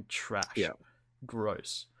 Fucking trash. Yeah.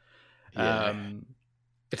 Gross. Yeah.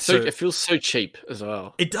 It feels so cheap as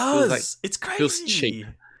well. It does. It's crazy. It feels cheap.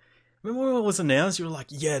 Remember when it was announced? You were like,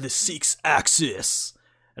 yeah, the 6-axis.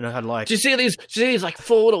 And I had like... Do you see these like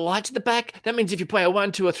 4 little lights at the back? That means if you play a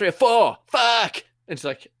 1, 2, or 3, or 4, fuck! It's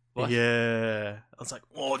like... What? Yeah. I was like,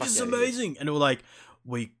 oh, this is amazing. And it was like,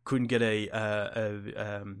 we couldn't get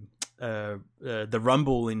the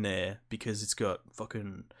rumble in there because it's got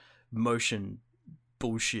fucking motion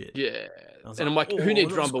bullshit. Yeah. And I'm like, who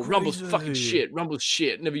needs rumble? Crazy. Rumble's fucking shit. Rumble's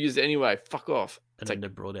shit. Never used it anyway. Fuck off. And then they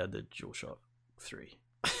brought out the DualShock 3.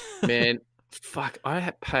 Man, fuck. I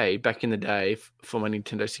had paid back in the day for my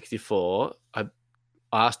Nintendo 64. I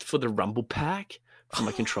asked for the rumble pack for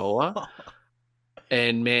my controller.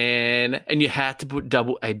 And man, you had to put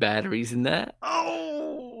AA batteries in that.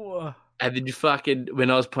 Oh! And then when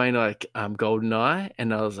I was playing like GoldenEye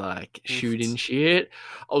and I was like shooting shit,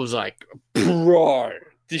 I was like, bro,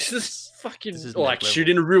 this is like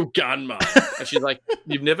shooting a real gun, man. And she's like,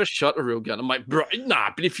 you've never shot a real gun. I'm like, bro,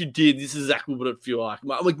 nah, but if you did, this is exactly what it'd feel like.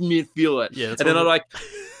 I'm like, me feel it. Yeah, and then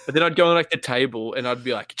I'd go on like the table and I'd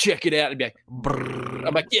be like, check it out. And be like, brrr.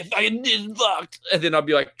 I'm like, yeah, fucking this fucked. And then I'd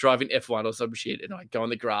be like driving F1 or some shit and I'd go on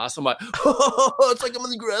the grass. I'm like, oh, it's like I'm on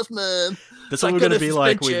the grass, man. That's what we're going to be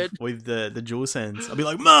like with the DualSense. I'll be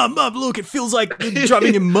like, Mom, look, it feels like you're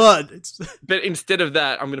driving in mud. But instead of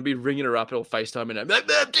that, I'm going to be ringing her up or FaceTime and I'm like,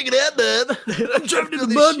 Mom, check it out, man. I'm driving in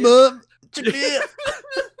the mud, Mom. Check it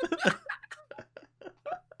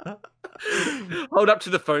out. Hold up to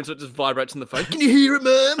the phone so it just vibrates on the phone. Can you hear it,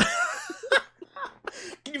 Mom?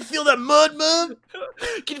 Can you feel that mud, Mom?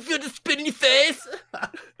 Can you feel the spit in your face?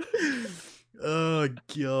 Oh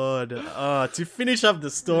God! To finish up the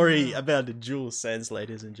story about the DualSense,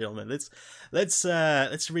 ladies and gentlemen,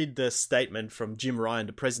 let's read the statement from Jim Ryan,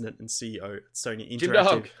 the president and CEO at Sony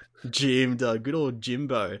Interactive. Jim Dog, good old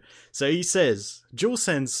Jimbo. So he says,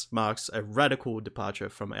 DualSense marks a radical departure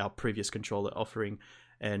from our previous controller offerings,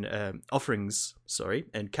 and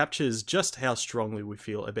captures just how strongly we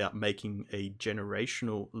feel about making a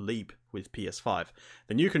generational leap with PS5.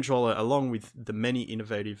 The new controller, along with the many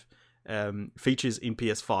innovative features in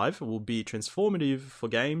PS5, will be transformative for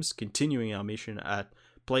games, continuing our mission at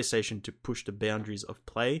PlayStation to push the boundaries of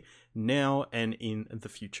play now and in the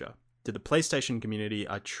future. To the PlayStation community,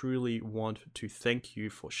 I truly want to thank you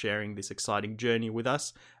for sharing this exciting journey with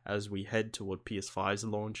us as we head toward PS5's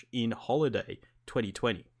launch in holiday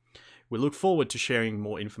 2020. We look forward to sharing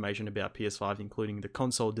more information about PS5, including the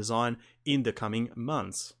console design, in the coming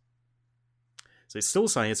months. So it's still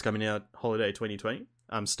saying it's coming out holiday 2020.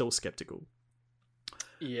 I'm still skeptical.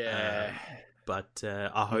 Yeah. But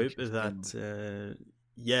I hope that...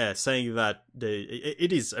 saying that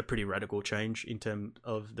it is a pretty radical change in terms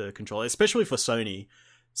of the controller, especially for Sony,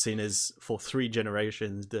 seeing as for 3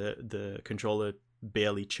 generations the controller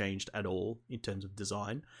barely changed at all in terms of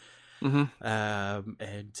design. Mm-hmm.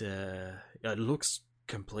 It looks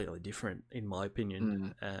completely different in my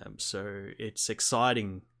opinion. So it's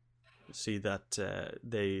exciting to see that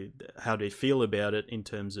how they feel about it in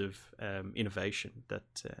terms of innovation. That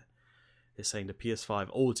they're saying the PS5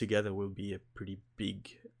 altogether will be a pretty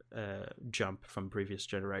big jump from previous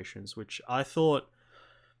generations, which I thought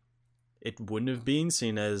it wouldn't have been,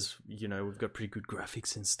 seen as, you know, we've got pretty good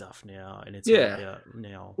graphics and stuff now, and it's out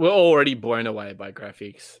now. We're already blown away by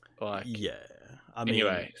graphics. I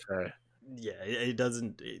mean, so it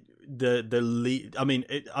doesn't.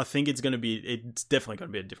 I think it's definitely going to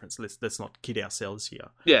be a difference. Let's not kid ourselves here.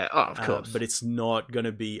 Yeah, of course. But it's not going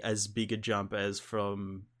to be as big a jump as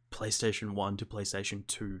from PlayStation 1 to PlayStation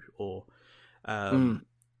 2 or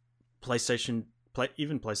PlayStation 2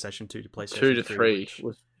 to PlayStation 2 to 3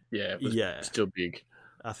 was still big.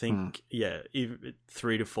 I think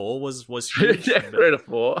 3 to 4 was huge. 3 to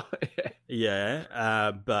 4.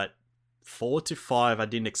 But 4 to 5, I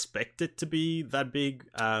didn't expect it to be that big.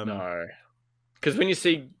 No, because when you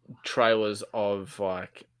see trailers of,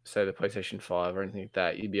 like, say the PlayStation 5 or anything like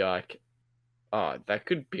that, you'd be like, oh, that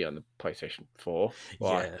could be on the PlayStation 4.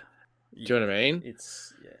 Like, do you know what I mean?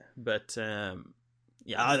 But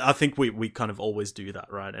Yeah, I think we kind of always do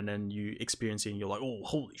that, right? And then you experience it and you're like, oh,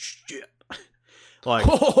 holy shit. Like,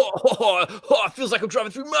 it feels like I'm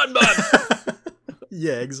driving through mud.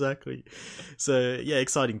 Yeah, exactly. So, yeah,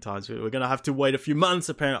 exciting times. We're going to have to wait a few months,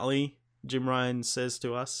 apparently, Jim Ryan says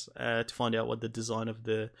to us, to find out what the design of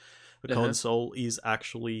the console is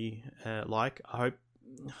actually like. I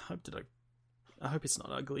hope it's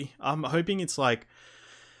not ugly. I'm hoping it's like,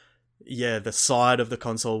 yeah, the side of the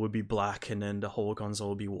console would be black and then the whole console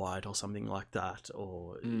would be white or something like that.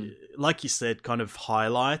 Or, like you said, kind of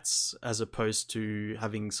highlights as opposed to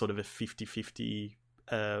having sort of a 50-50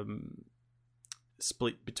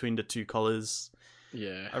 split between the two colors.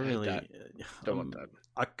 Yeah, I really don't want that.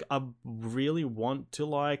 I really want to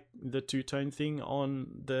like the two-tone thing on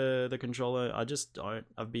the controller. I just don't.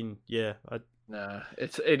 Nah,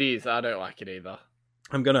 it is. I don't like it either.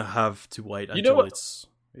 I'm gonna have to wait until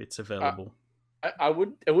it's available.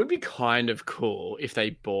 It would be kind of cool if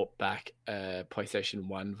they brought back a PlayStation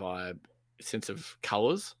 1 vibe sense of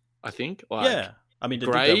colors. I think. Yeah, I mean,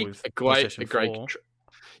 gray, a gray.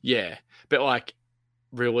 Yeah, but like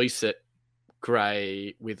release it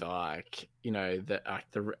gray with like, you know,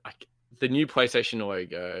 the new PlayStation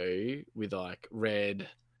logo with like red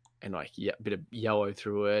and like a bit of yellow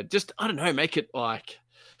through it. Just, I don't know, make it like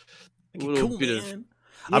a little bit of.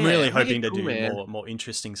 I'm really hoping they do more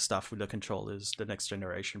interesting stuff with the controllers the next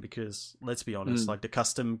generation, because let's be honest, like the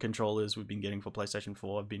custom controllers we've been getting for PlayStation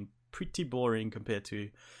 4 have been pretty boring compared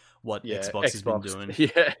to what Xbox has been doing.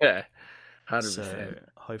 Yeah, 100%. So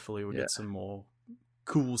hopefully we'll get some more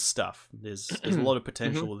cool stuff. There's a lot of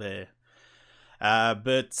potential there.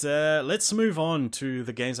 But let's move on to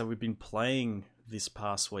the games that we've been playing this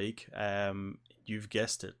past week. You've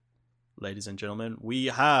guessed it, ladies and gentlemen. We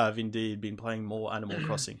have indeed been playing more Animal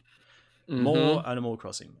Crossing. More Animal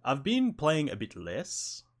Crossing. I've been playing a bit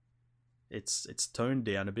less. It's toned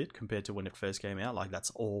down a bit compared to when it first came out. Like,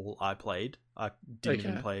 that's all I played. I didn't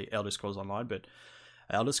even play Elder Scrolls Online, but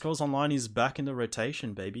Elder Scrolls Online is back in the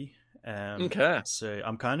rotation, baby. So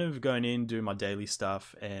I'm kind of going in, doing my daily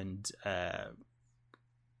stuff, and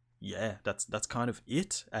that's kind of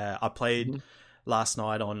it. I played last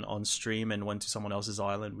night on stream and went to someone else's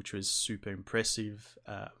island, which was super impressive,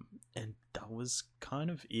 and that was kind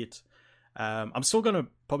of it. I'm still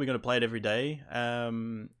probably gonna play it every day,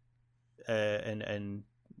 and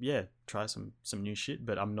try some new shit,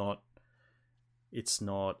 but I'm not. It's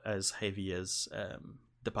not as heavy as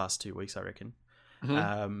the past 2 weeks, I reckon.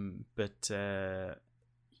 But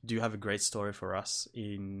do you have a great story for us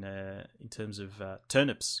in terms of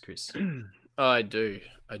turnips, Chris? I do.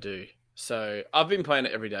 So I've been playing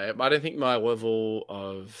it every day, but I don't think my level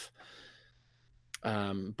of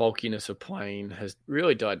bulkiness of playing has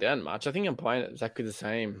really died down much. I think I'm playing it exactly the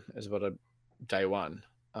same as what day one.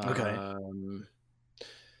 Okay.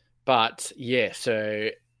 But yeah, so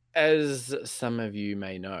as some of you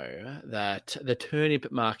may know, that the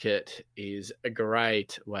turnip market is a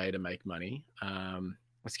great way to make money.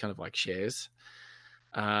 It's kind of like shares.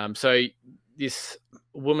 So this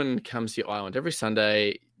woman comes to your island every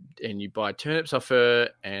Sunday and you buy turnips off her,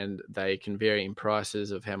 and they can vary in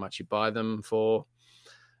prices of how much you buy them for.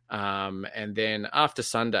 And then after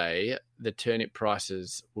Sunday, the turnip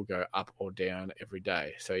prices will go up or down every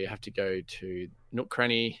day. So you have to go to Nook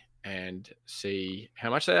Cranny and see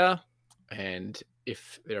how much they are. And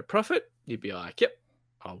if they're a profit, you'd be like, yep,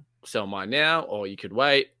 I'll sell mine now. Or you could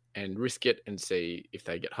wait and risk it and see if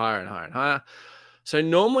they get higher and higher and higher. So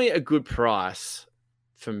normally a good price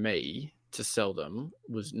for me to sell them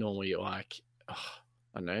was normally like, I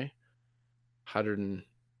don't know,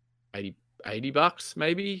 180 bucks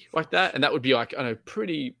maybe, like that. And that would be like, I know,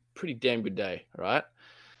 pretty damn good day, right?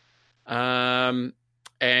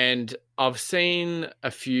 And I've seen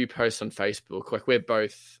a few posts on Facebook. Like, we're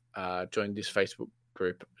both joined this Facebook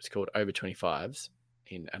group. It's called Over 25s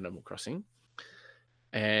in Animal Crossing.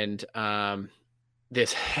 And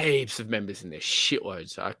there's heaps of members in there,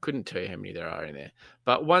 shitloads. I couldn't tell you how many there are in there.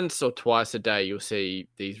 But once or twice a day, you'll see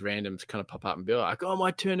these randoms kind of pop up and be like, oh,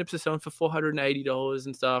 my turnips are selling for $480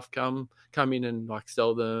 and stuff. Come in and like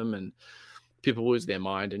sell them. And people lose their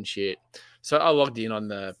mind and shit. So I logged in on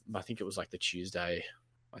I think it was like the Tuesday,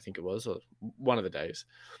 I think it was, or one of the days.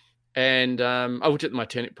 And I looked at my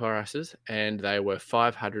turnip prices, and they were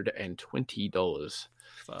 $520.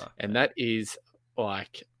 Fuck. And that is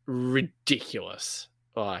like ridiculous,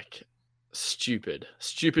 like stupidly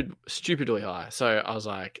high. So I was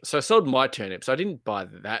like, so I sold my turnips. I didn't buy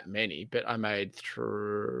that many, but I made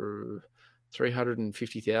through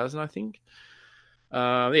 350,000, I think.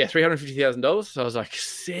 $350,000. So I was like,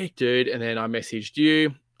 sick, dude. And then I messaged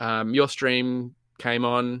you. Your stream came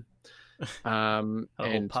on,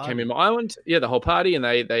 and came in my island. Yeah, the whole party, and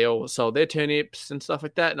they all sold their turnips and stuff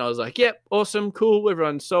like that. And I was like, yep, awesome, cool.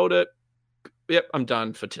 Everyone sold it. Yep, I'm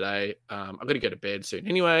done for today. I've got to go to bed soon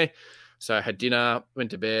anyway. So I had dinner,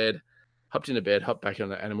 went to bed, hopped into bed, hopped back on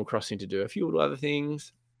the Animal Crossing to do a few other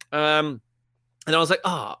things. And I was like,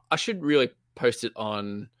 I should really post it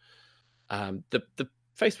on the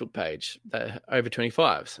Facebook page, over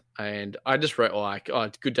 25s. And I just wrote like,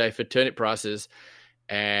 it's a good day for turnip prices.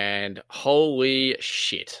 And holy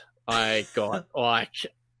shit, I got like,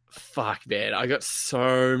 fuck, man. I got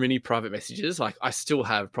so many private messages. Like, I still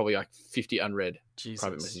have probably like 50 unread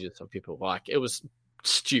private messages of people. Like, it was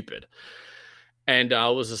stupid. And I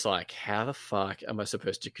was just like, how the fuck am I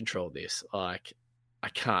supposed to control this? Like, I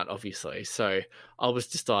can't, obviously. So I was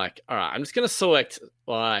just like, all right, I'm just going to select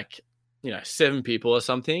like, 7 people or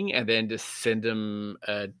something, and then just send them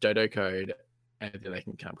a dodo code, and then they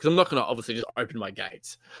can come. Because I'm not going to obviously just open my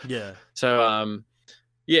gates. Yeah. So,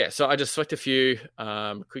 so I just selected a few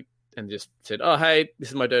quick and just said, oh, hey, this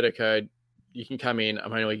is my dodo code. You can come in.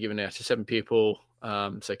 I'm only giving it out to 7 people.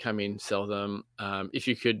 So come in, sell them. If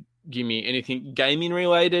you could give me anything gaming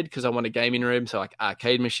related, because I want a gaming room, so like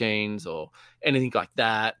arcade machines or anything like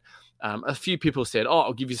that. A few people said, oh,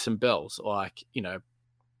 I'll give you some bells, like,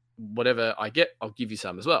 whatever I get, I'll give you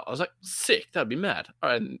some as well. I was like, sick, that'd be mad.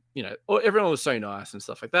 And, everyone was so nice and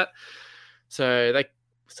stuff like that. So they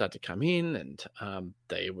started to come in, and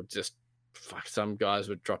they would just, some guys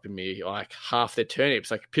were dropping me like half their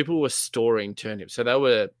turnips. Like, people were storing turnips. So they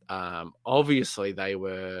were, obviously they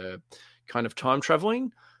were kind of time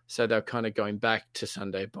traveling. So they were kind of going back to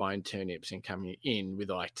Sunday, buying turnips and coming in with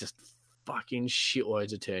like just fucking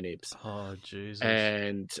shitloads of turnips. Oh, Jesus.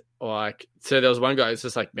 And like, so there was one guy who's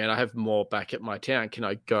just like, man, I have more back at my town. Can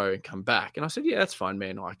I go and come back? And I said, yeah, that's fine,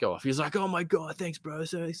 man. I go off. He's like, oh my God, thanks, bro.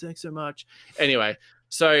 Thanks so much. Anyway,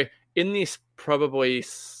 so in this probably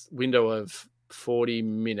window of 40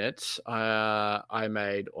 minutes, I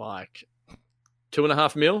made like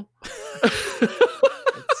 2.5 mil.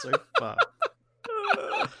 That's so fucked.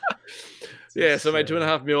 Yeah, so I made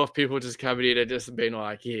 2.5 mil off people just coming in and just being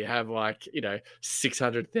like, here, have like,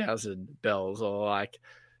 600,000 bells. Or like,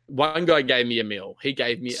 one guy gave me a mil. He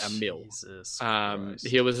gave me a mil.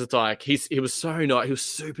 He was just like, he was so nice. He was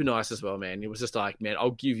super nice as well, man. He was just like, man,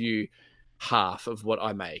 I'll give you half of what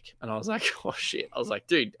I make. And I was like, oh shit. I was like,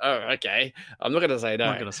 dude, oh, okay. I'm not going to say no.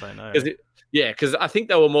 I'm not going to say no. Because I think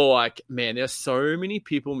they were more like, man, there's so many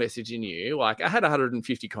people messaging you. Like, I had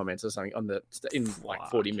 150 comments or something in like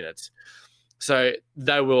 40 minutes. So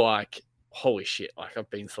they were like, holy shit, like,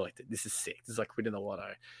 I've been selected. This is sick. This is like winning the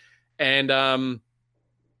lotto. And I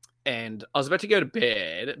was about to go to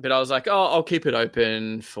bed, but I was like, oh, I'll keep it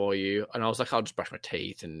open for you. And I was like, I'll just brush my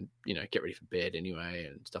teeth and, get ready for bed anyway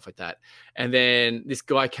and stuff like that. And then this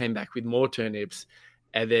guy came back with more turnips.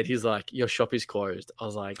 And then he's like, your shop is closed. I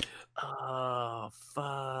was like, oh, fuck.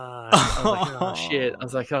 I was like, oh, shit. I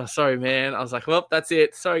was like, oh, sorry, man. I was like, well, that's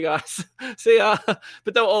it. Sorry, guys. See ya.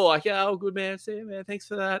 But they were all like, yeah, all good, man. See ya, man. Thanks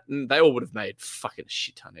for that. And they all would have made fucking a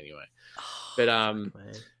shit ton anyway. But,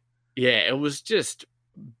 yeah, it was just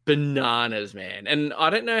bananas, man. And I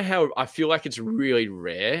don't know how, I feel like it's really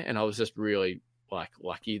rare. And I was just really, like,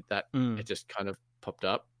 lucky that it just kind of popped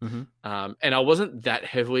up. Mm-hmm. And I wasn't that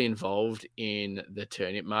heavily involved in the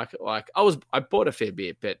turnip market. Like, I bought a fair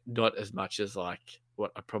bit, but not as much as like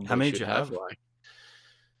what I probably How many should did you have. Like,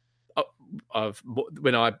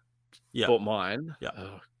 when I bought mine. Yeah.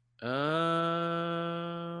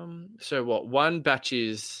 So what? One batch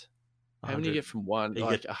is 100. How many you get from one? You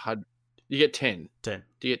like 100. You get 10. 10.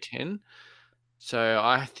 Do you get 10? So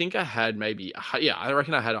I think I had maybe, I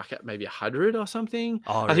reckon I had like maybe 100 or something.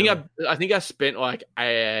 Oh, really? I think I spent like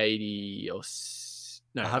 80 or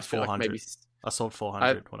no. I had 400. Like maybe, I sold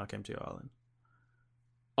 400 when I came to your island.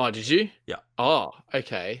 Oh, did you? Yeah. Oh,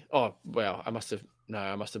 okay. Oh, well, I must have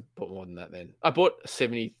bought more than that then. I bought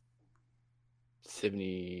 70,000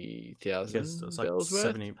 it's like bells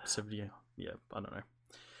 70, yeah, I don't know.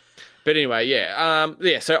 But anyway,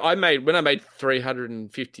 so when I made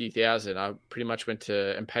 350,000, I pretty much went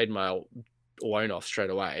to and paid my loan off straight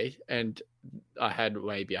away, and I had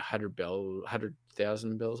maybe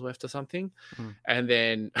 100,000 bells left or something. And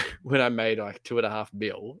then when I made like 2.5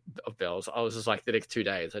 mil of bells, I was just like, the next 2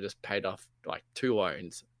 days I just paid off like 2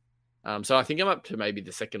 loans. So I think I'm up to maybe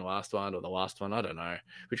the second last one or the last one. I don't know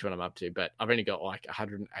which one I'm up to, but I've only got like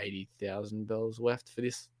 180,000 bells left for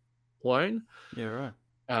this loan. Yeah, right.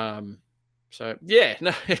 So yeah,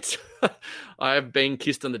 no, it's I have been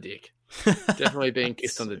kissed on the dick. Definitely been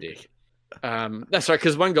kissed on the dick. That's right,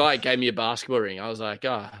 because one guy gave me a basketball ring. I was like,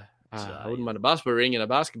 I wouldn't mind a basketball ring and a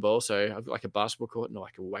basketball, so I've got like a basketball court and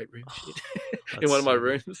like a weight room shit in one of my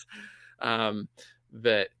rooms.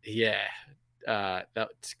 But yeah,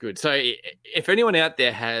 that's good. So if anyone out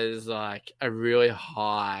there has like a really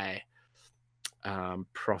high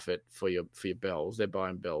profit for your bells, they're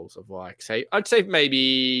buying bells of like I'd say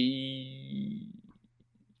maybe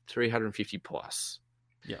 350 plus.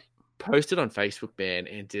 Yeah. Post it on Facebook, man,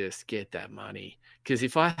 and just get that money. Because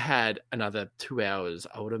if I had another 2 hours,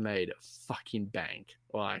 I would have made fucking bank,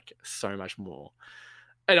 like so much more.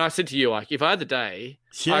 And I said to you, like, if I had the day,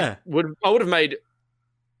 I would have made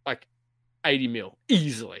like 80 mil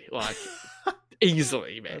easily, like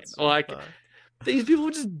easily, man. So like fun. These people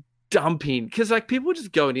were just dumping because like people were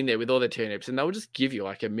just going in there with all their turnips and they would just give you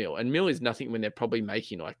like a mil, and mil is nothing when they're probably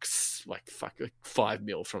making like 5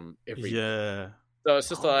 mil from every. Yeah. So it's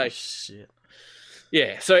just like shit.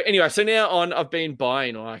 Yeah. So anyway, so now on, I've been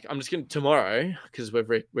buying like I'm just gonna tomorrow because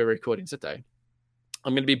we're recording today.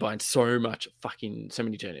 I'm gonna be buying so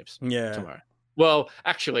many turnips. Yeah. Tomorrow. Well,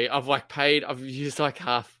 actually, I've used like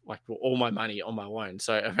half, like all my money on my loan,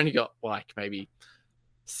 so I've only got like maybe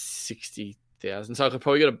 60,000. So I could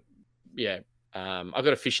probably I've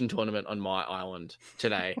got a fishing tournament on my island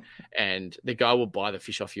today, and the guy will buy the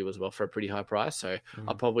fish off you as well for a pretty high price. So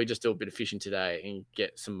I'll probably just do a bit of fishing today and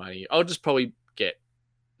get some money. I'll just probably get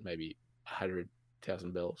maybe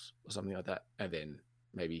 100,000 bells or something like that, and then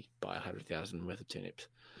maybe buy 100,000 worth of turnips.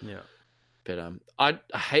 Yeah. But I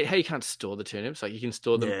hate how you can't store the turnips. Like you can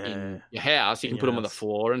store them in your house, you can put them on the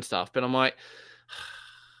floor and stuff. But I'm like,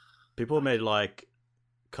 people made like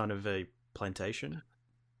kind of a plantation.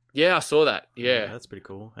 Yeah, I saw that. Yeah, that's pretty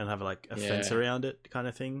cool, and have like a fence around it, kind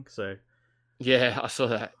of thing. So yeah, I saw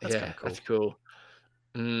that. That's cool. That's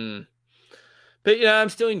cool. But I'm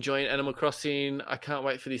still enjoying Animal Crossing. I can't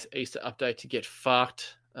wait for this Easter update to get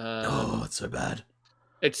fucked. It's so bad.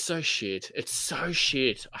 It's so shit.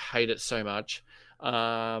 I hate it so much.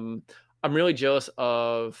 I'm really jealous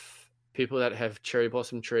of people that have cherry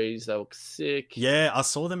blossom trees. They look sick. Yeah, I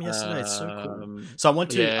saw them yesterday. It's so cool. So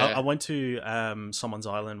I went to someone's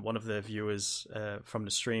island. One of the viewers from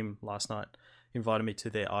the stream last night invited me to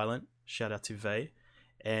their island. Shout out to Vay.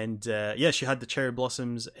 And she had the cherry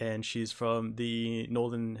blossoms, and she's from the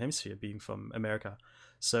Northern Hemisphere, being from America.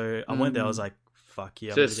 So I went there. I was like, fuck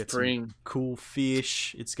yeah, I'm going to get some cool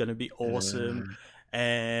fish. It's going to be awesome.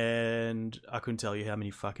 And I couldn't tell you how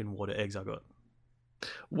many fucking water eggs I got.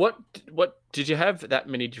 What did you have that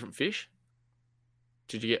many different fish?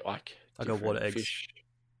 Did you get like I got water eggs. Fish?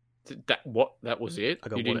 That was it? I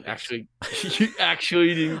got you water didn't eggs. You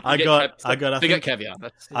actually didn't. I got caviar.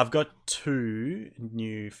 I've got 2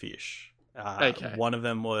 new fish. Okay. One of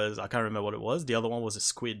them was, I can't remember what it was. The other one was a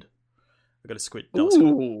squid. I got a squid.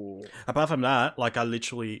 Ooh. Apart from that, like I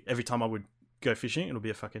literally every time I would go fishing, it'll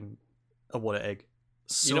be a water egg.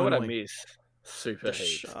 So you know what annoying. I miss? Super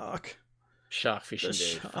heat. Shark fishing,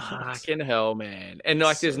 dude. Fucking hell, man. And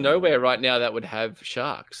like, there's nowhere right now that would have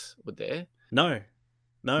sharks, would there? No,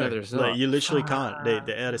 there's not. Like, you literally can't.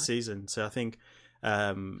 They're out of season. So I think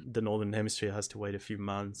the Northern Hemisphere has to wait a few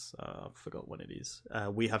months. I forgot when it is.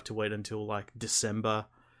 We have to wait until like December.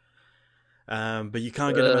 But you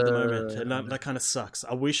can't get them at the moment, and that kind of sucks.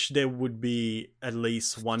 I wish there would be at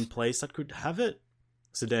least one place that could have it.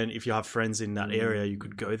 So then, if you have friends in that area, you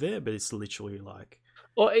could go there. But it's literally like,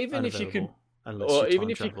 or even if you could,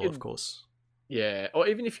 of course. Yeah, or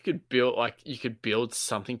even if you could build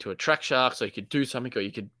something to attract sharks, or you could do something, or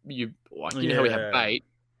you know how we have bait,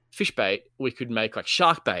 fish bait. We could make like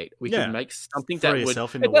shark bait. We could make something Throw that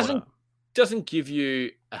yourself in the water. Doesn't give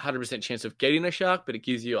you 100% chance of getting a shark, but it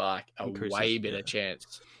gives you like a way better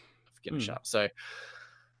chance of getting a shark. So,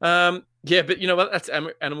 but you know what? That's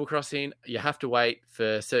Animal Crossing. You have to wait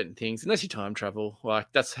for certain things, unless you time travel. Like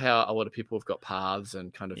that's how a lot of people have got paths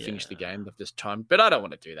and kind of finish the game of this time. But I don't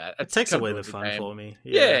want to do that. It takes away the fun for me.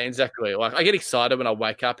 Yeah, exactly. Like I get excited when I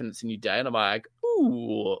wake up and it's a new day, and I'm like,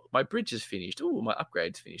 "Ooh, my bridge is finished. Ooh, my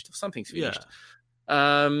upgrade's finished. Or something's finished."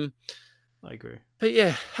 Yeah. I agree. But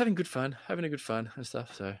yeah, having a good fun and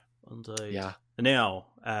stuff. So indeed. Yeah. Now,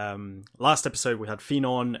 last episode we had Finn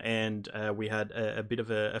on, and we had a bit of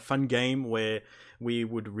a fun game where we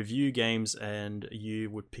would review games and you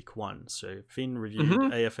would pick one. So Finn reviewed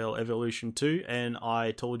AFL Evolution 2, and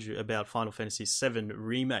I told you about Final Fantasy VII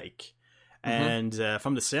Remake. And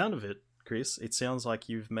from the sound of it, Chris, it sounds like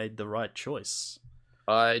you've made the right choice.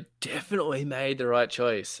 I definitely made the right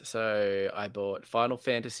choice. So I bought Final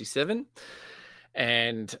Fantasy VII,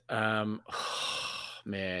 and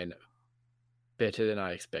man, better than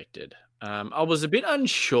I expected. I was a bit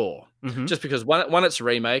unsure, just because one, it's a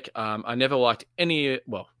remake. I never liked any.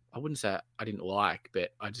 Well, I wouldn't say I didn't like, but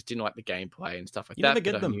I just didn't like the gameplay and stuff like You that. never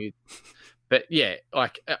get them. But yeah,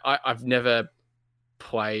 like I've never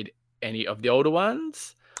played any of the older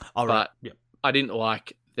ones, but Yep. I didn't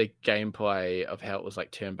like the gameplay of how it was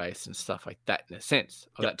like turn-based and stuff like that in a sense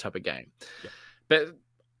of that type of game. Yep. But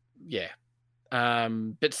yeah,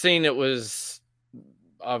 but seeing it was,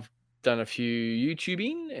 I've done a few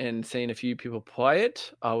YouTubing and seen a few people play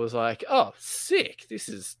it. I was like, oh, sick! This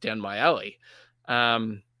is down my alley.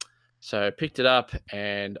 So I picked it up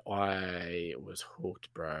and I was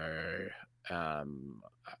hooked, bro. I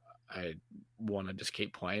want to just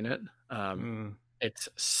keep playing it. It's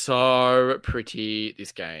so pretty,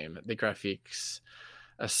 this game. The graphics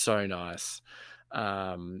are so nice.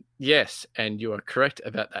 Yes, and you are correct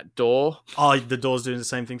about that door. Oh, the door's doing the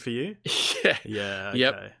same thing for you? Yeah. Yeah,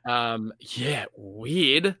 okay. Yep. Yeah,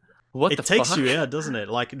 weird. What the fuck? It takes you out, doesn't it?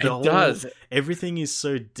 Like, it does. Everything is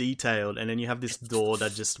so detailed, and then you have this door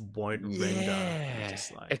that just won't render.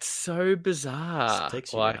 Just like, it's so bizarre. It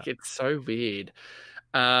takes you like, out. It's so weird.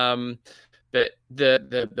 But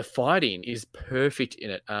the fighting is perfect in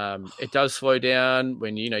it. It does slow down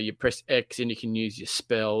when you press X and you can use your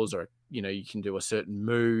spells, or you can do a certain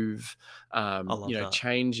move. I love that.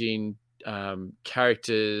 Changing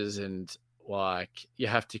characters, and like you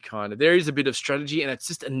have to there is a bit of strategy, and it's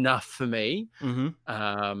just enough for me to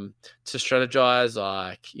strategize.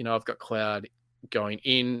 Like I've got Cloud going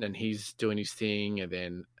in and he's doing his thing, and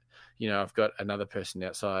then I've got another person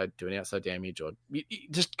outside doing outside damage, or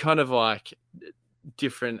just kind of like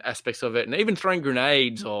different aspects of it, and even throwing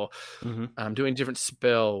grenades or doing different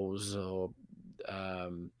spells, or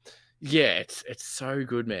it's so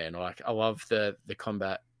good, man. Like I love the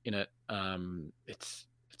combat in it. It's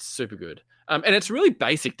super good. And it's really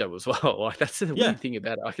basic though as well. Like that's the weird thing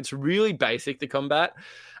about it. Like it's really basic, the combat.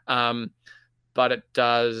 But it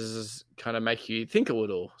does kind of make you think a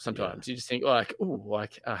little sometimes. You just think, how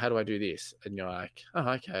do I do this? And you're like, oh,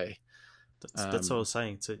 okay. That's what I was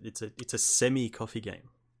saying. It's a semi-coffee game.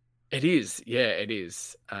 It is. Yeah, it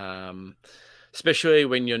is. Especially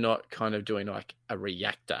when you're not kind of doing like a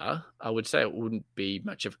reactor. I would say it wouldn't be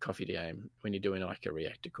much of a coffee game when you're doing like a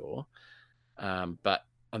reactor core. But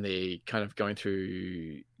on the kind of going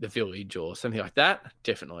through the village or something like that,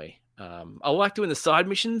 definitely. I like doing the side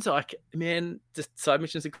missions. Like, man, just side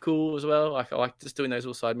missions are cool as well. Like, I like just doing those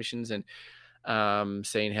little side missions and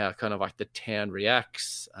seeing how kind of like the town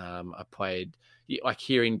reacts. I played like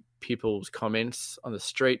hearing people's comments on the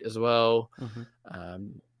street as well.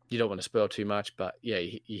 You don't want to spoil too much, but yeah,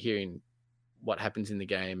 you're hearing what happens in the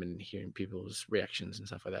game and hearing people's reactions and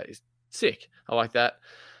stuff like that is sick. I like that.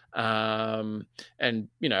 And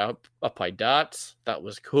I played darts. That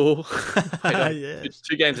was cool. It's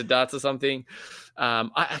 2 games of darts or something. I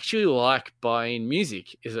actually like buying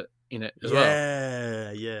music in it as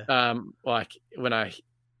well. Yeah. Like when I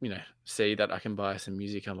see that I can buy some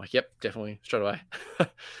music, I'm like, yep, definitely straight away.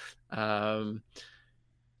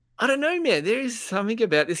 I don't know, man. There is something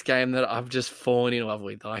about this game that I've just fallen in love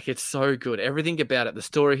with. Like, it's so good. Everything about it. The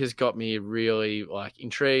story has got me really like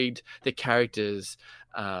intrigued. The characters,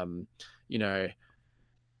 everything.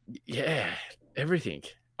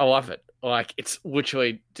 I love it. Like, it's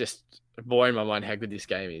literally just blowing my mind how good this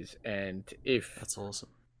game is. And if that's awesome,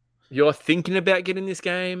 you're thinking about getting this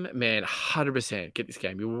game, man, 100% get this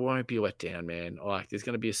game. You won't be let down, man. Like, there's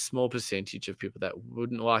going to be a small percentage of people that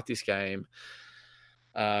wouldn't like this game.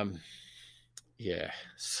 So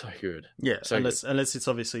good. Yeah, so unless it's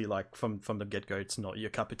obviously like from the get-go it's not your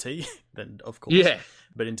cup of tea, then of course.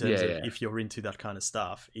 But in terms of if you're into that kind of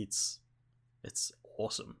stuff, it's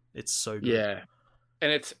awesome. It's so good. Yeah.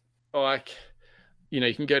 And it's like,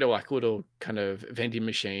 you can go to like little kind of vending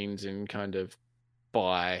machines and kind of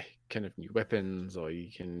buy kind of new weapons, or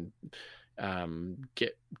you can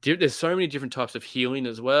there's so many different types of healing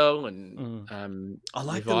as well, and I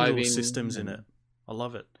like the little systems in it. I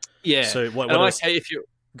love it. Yeah. So what else? If you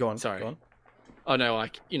go on, sorry. Go on. Oh no,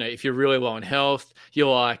 like if you're really low on health,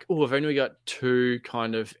 you're like, oh, I've only got 2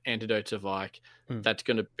 kind of antidotes of like that's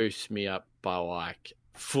going to boost me up by like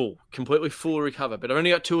completely full recover, but I've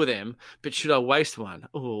only got 2 of them. But should I waste one?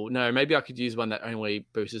 Oh no, maybe I could use one that only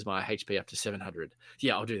boosts my HP up to 700.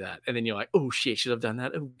 Yeah, I'll do that. And then you're like, oh shit, should I have done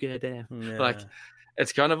that? Oh goddamn. Yeah. Like,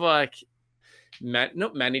 it's kind of like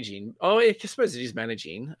not managing. Oh, I suppose it is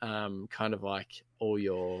managing. Kind of like all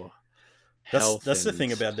your health. That's the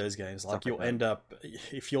thing about those games. Like, you'll end up,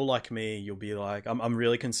 if you're like me, you'll be like, I'm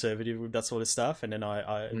really conservative with that sort of stuff, and then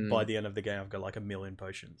I by the end of the game, I've got like 1 million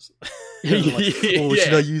potions.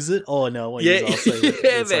 Should I use it? Oh no, I won't use it. I'll save it.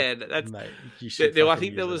 Yeah, man. Like, that's mate. You should. I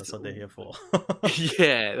think there was. That's what they're here for.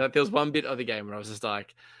 Yeah, like, there was one bit of the game where I was just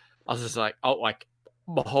like, oh, like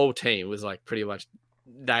my whole team was like pretty much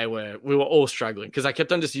we were all struggling because I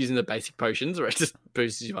kept on just using the basic potions where it just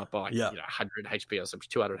boosts you up by like 100 HP or something,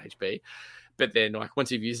 200 HP. But then like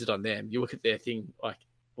once you've used it on them, you look at their thing like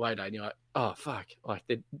later and you're like, oh fuck, like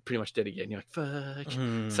they're pretty much dead again. You're like, fuck.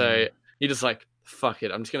 So you're just like, fuck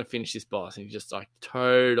it, I'm just gonna finish this boss, and you just like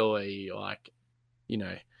totally like, you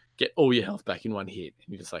know, get all your health back in one hit, and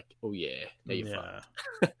you're just like, oh yeah, now you're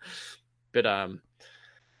fucked. But I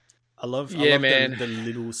love man. The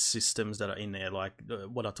little systems that are in there, like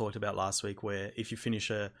what I talked about last week, where if you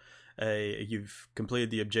finish you've completed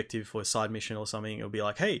the objective for a side mission or something, it'll be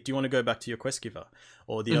like, hey, do you want to go back to your quest giver?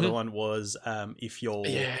 Or the other one was if you're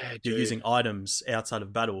using items outside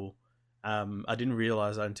of battle. I didn't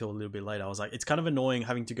realize that until a little bit later. I was like, it's kind of annoying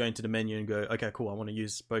having to go into the menu and go, okay, cool, I want to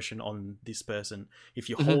use potion on this person. If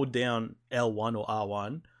you hold down L1 or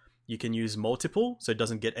R1, you can use multiple, so it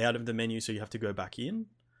doesn't get out of the menu, so you have to go back in.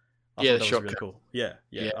 I thought that was really cool. Yeah.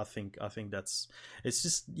 I think it's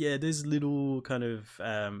just there's little kind of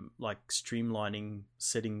like streamlining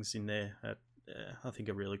settings in there that I think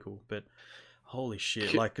are really cool. But holy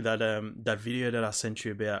shit, like that video that I sent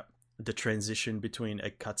you about the transition between a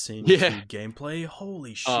cutscene to gameplay.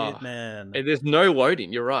 Holy shit, man! And there's no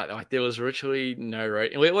loading. You're right. Like there was literally no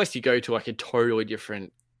loading. Unless you go to like a totally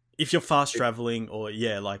different. If you're fast traveling, or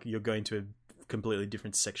like you're going to a completely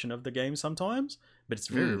different section of the game sometimes. But it's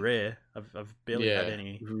very rare. I've barely had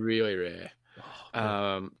any. Really rare.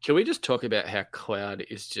 Can we just talk about how Cloud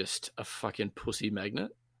is just a fucking pussy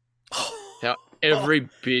magnet? How every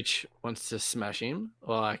bitch wants to smash him.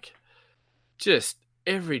 Like, just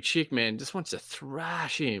every chick, man, just wants to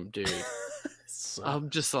thrash him, dude. I'm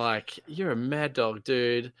just like, you're a mad dog,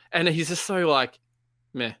 dude. And he's just so like,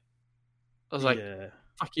 meh. I was like,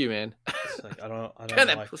 fuck you, man. Like, I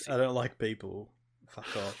don't like people.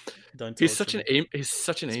 Fuck off! Don't. He's such an emo.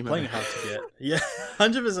 Playing hard to get. Yeah,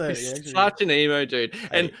 100%. He's such an emo dude. Hey.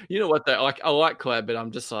 And you know what though? Like I like Cloud, but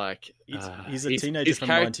I'm just like he's a teenager from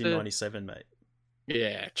 1997, mate.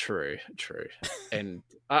 Yeah, true. And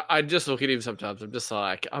I just look at him sometimes. I'm just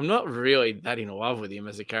like, I'm not really that in love with him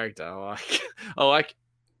as a character. I like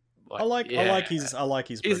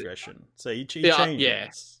his progression. So he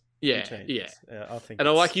changes. Yeah. I think, and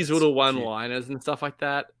I like his little one-liners and stuff like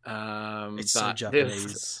that. It's so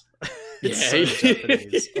Japanese. It's so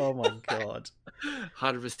Japanese. Oh my god,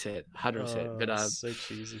 100%. But so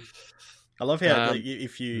cheesy. I love how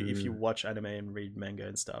if you watch anime and read manga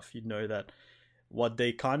and stuff, you know that what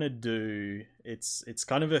they kind of do. It's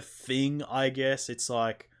kind of a thing, I guess. It's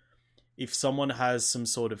like if someone has some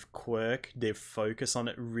sort of quirk, they focus on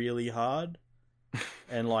it really hard.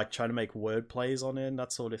 And like try to make word plays on it and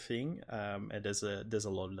that sort of thing. And there's a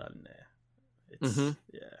lot of that in there.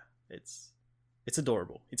 It's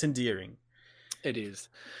adorable. It's endearing. It is.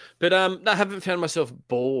 But I haven't found myself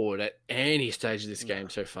bored at any stage of this game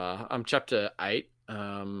so far. I'm chapter 8.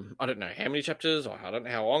 I don't know how many chapters, or I don't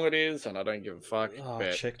know how long it is, and I don't give a fuck.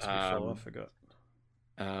 I checked before, I forgot.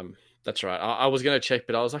 That's right. I was going to check,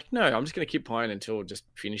 but I was like, no, I'm just going to keep playing until it just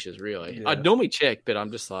finishes, really. Yeah. I'd normally check, but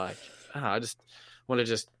I'm just like, I just want to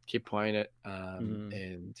just keep playing it.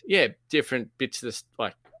 And different bits of this,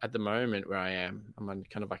 like at the moment where I am, I'm on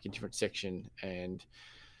kind of like a different section and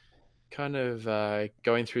kind of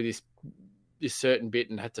going through this certain bit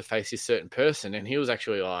and had to face this certain person. And he was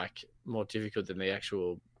actually like more difficult than the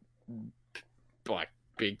actual like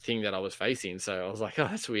big thing that I was facing. So I was like, oh,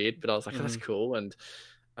 that's weird. But I was like, oh, that's cool. And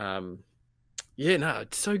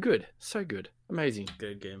it's so good. So good. Amazing.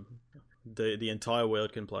 Good game. The entire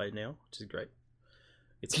world can play it now, which is great.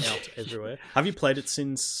 It's out everywhere. Have you played it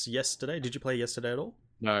since yesterday? Did you play yesterday at all?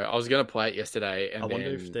 No, I was going to play it yesterday. And I wonder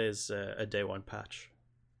if there's a day one patch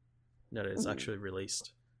that is actually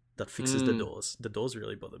released that fixes the doors. The doors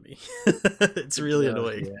really bother me. It's really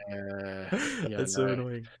annoying. Yeah, it's so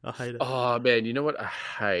annoying. I hate it. Oh, man, you know what I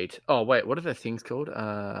hate? Oh, wait, what are the things called?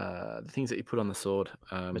 The things that you put on the sword.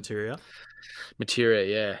 Materia,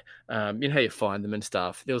 yeah. You know how you find them and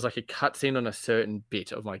stuff. There was like a cutscene on a certain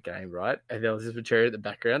bit of my game, right? And there was this materia in the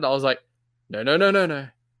background. I was like, no,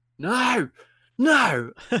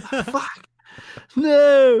 fuck,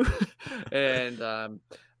 no. And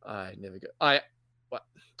I never go.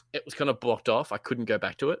 It was kind of blocked off. I couldn't go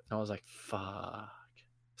back to it. I was like, fuck.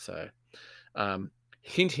 So,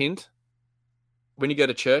 hint, when you go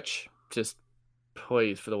to church, just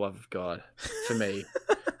please, for the love of God, for me,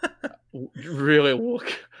 really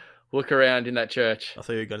look around in that church. I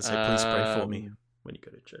thought you were going to say, please pray for me when you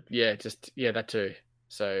go to church. Yeah, that too.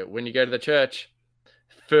 So when you go to the church,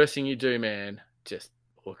 first thing you do, man, just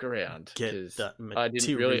look around. Get that I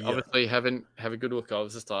didn't really, obviously, have a good look. I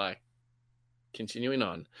was just like, continuing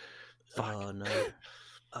on. Oh no.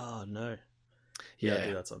 Oh no. Yeah, I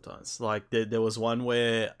do that sometimes. Like there was one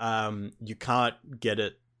where you can't get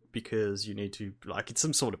it because you need to, like, it's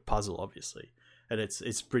some sort of puzzle, obviously, and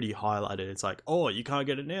it's pretty highlighted. It's like, oh, you can't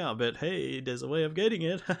get it now, but hey, there's a way of getting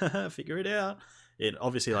it. Figure it out. It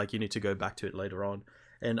obviously, like, you need to go back to it later on.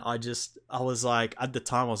 And I was like, at the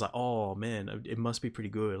time, I was like, oh man, it must be pretty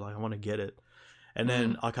good. Like, I want to get it. And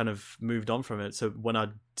then I kind of moved on from it. So when I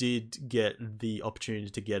did get the opportunity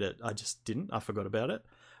to get it, I just didn't. I forgot about it.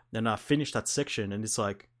 Then I finished that section, and it's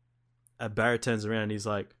like, Barrett turns around and he's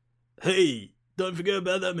like, hey, don't forget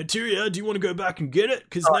about that materia. Do you want to go back and get it?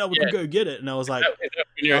 Because now we can go get it. And I was like,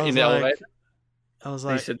 I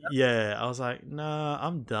was like, nah,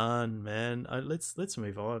 I'm done, man. Let's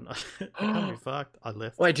move on. I can't be fucked. I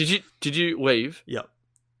left. Wait, did you leave? Yep.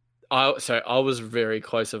 I was very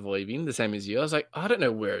close of leaving, the same as you. I was like, I don't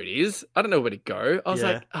know where it is. I don't know where to go. I was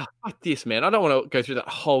like, fuck this, man. I don't want to go through that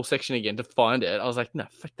whole section again to find it. I was like, no,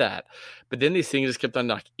 fuck that. But then this thing just kept on,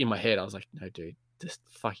 like, in my head. I was like, no, dude, just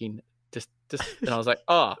fucking, just. And I was like,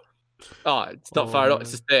 it's not far at all.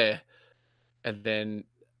 It's just there. And then,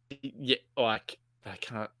 yeah, like, I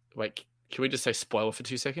can't, wait, can we just say spoiler for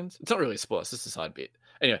 2 seconds? It's not really a spoiler. It's just a side bit.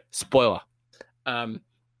 Anyway, spoiler. So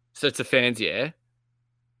it's the fans, yeah.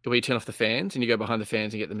 Where you turn off the fans and you go behind the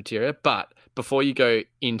fans and get the materia. But before you go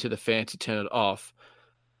into the fan to turn it off,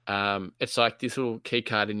 it's like this little key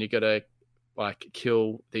card, and you got to, like,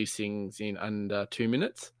 kill these things in under 2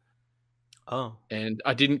 minutes. Oh. And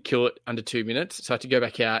I didn't kill it under 2 minutes, so I had to go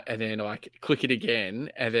back out and then, like, click it again,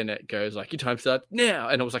 and then it goes like, your time starts now,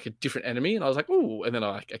 and it was like a different enemy, and I was like, ooh, and then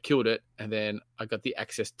I killed it, and then I got the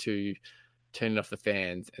access to turning off the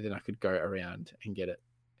fans, and then I could go around and get it.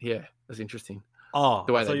 Yeah, it was interesting. Oh,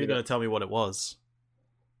 I thought you were going to tell me what it was.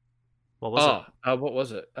 What was it? What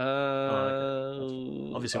was it?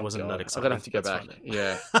 Okay. Obviously, it wasn't that exciting. I'm going to have to go back. Fine.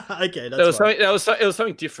 Yeah. Okay, that's fine. It was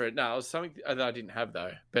something different. No, it was something that I didn't have,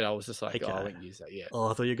 though. But I was just like, I won't use that yet. Oh,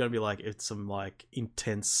 I thought you were going to be like, it's some, like,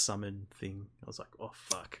 intense summon thing. I was like, oh,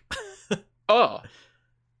 fuck. Oh,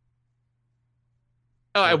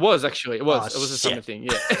 it was, actually. It was. It was a summon thing,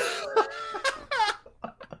 yeah.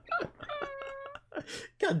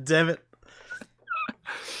 God damn it.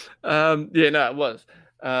 Yeah, no, it was.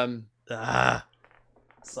 Son of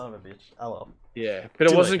a bitch. Oh well. Yeah, but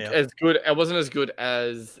it wasn't as good. It wasn't as good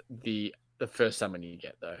as the first summon you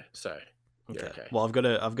get, though. So okay. Well, I've got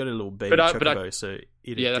a little baby chocobo, so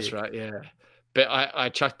that's right. Yeah, but I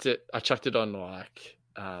chucked it. I chucked it on, like,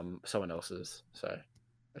 someone else's, so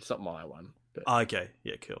it's not my one. But... okay.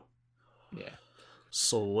 Yeah. Cool. Yeah.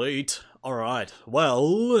 Sweet. All right.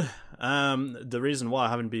 Well, the reason why I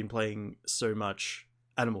haven't been playing so much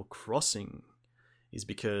Animal Crossing is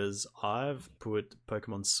because I've put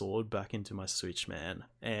Pokemon Sword back into my Switch, man,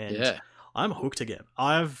 and I'm hooked again.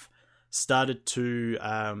 I've started to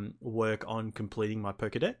work on completing my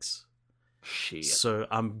Pokedex. Shit. So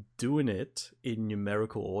I'm doing it in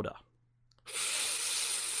numerical order.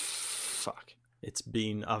 Fuck. It's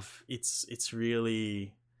been it's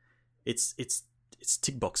really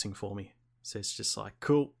tick boxing for me. So it's just like,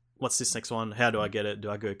 cool, what's this next one? How do I get it?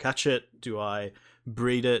 Do I go catch it? Do I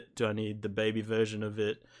breed it? Do I need the baby version of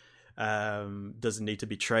it? Does it need to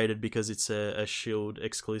be traded because it's a Shield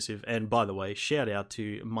exclusive? And by the way, shout out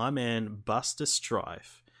to my man Buster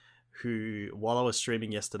Strife, who, while I was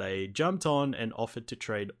streaming yesterday, jumped on and offered to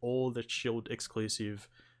trade all the Shield exclusive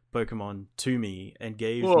Pokemon to me and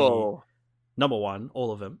gave me, number one,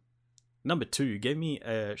 all of them. Number two, gave me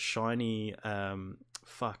a shiny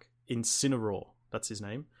Incineroar. That's his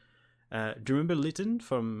name. Do you remember Litten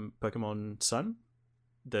from Pokemon Sun?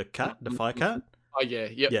 The cat, the fire cat? Oh, yeah.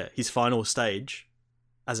 Yep. Yeah, his final stage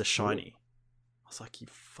as a shiny. I was like, you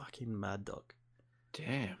fucking mad dog.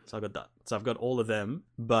 Damn. So I got that. So I've got all of them,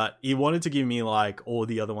 but he wanted to give me, like, all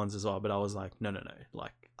the other ones as well, but I was like, no.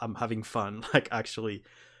 Like, I'm having fun, like, actually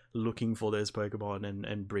looking for those Pokemon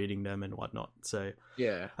and breeding them and whatnot. So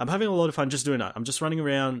yeah, I'm having a lot of fun just doing that. I'm just running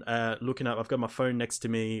around looking up. I've got my phone next to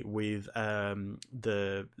me with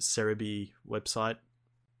the Cerebi website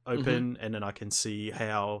open, and then I can see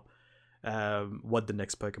how what the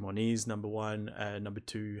next Pokemon is, number one. Number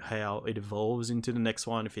two, how it evolves into the next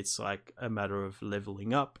one, if it's like a matter of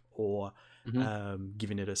leveling up or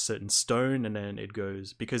giving it a certain stone, and then it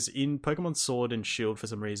goes, because in Pokemon Sword and Shield for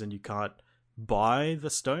some reason you can't buy the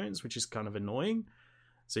stones, which is kind of annoying,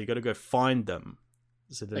 so you got to go find them.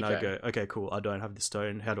 So then I go, okay, cool, I don't have the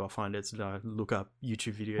stone, how do I find it? So then I look up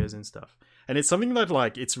YouTube videos and stuff, and it's something that,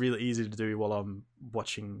 like, it's really easy to do while I'm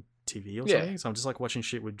watching TV or something. So I'm just like watching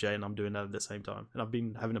shit with Jay and I'm doing that at the same time, and I've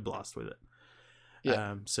been having a blast with it.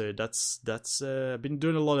 So that's been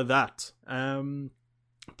doing a lot of that.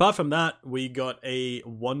 Apart from that, we got a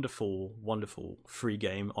wonderful, wonderful free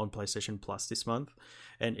game on PlayStation Plus this month,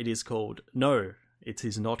 and it is called... No, it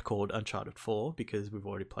is not called Uncharted 4, because we've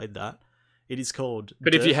already played that. It is called...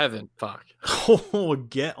 But if you haven't, fuck. Oh,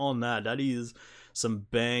 get on that. That is some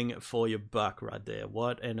bang for your buck right there.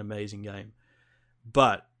 What an amazing game.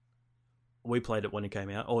 But we played it when it came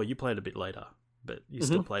out. Or you played it a bit later, but you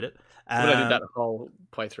still played it. But I did that whole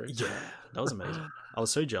playthrough. Yeah, that was amazing. I was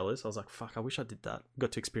so jealous. I was like, fuck, I wish I did that.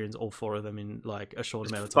 Got to experience all 4 of them in like a short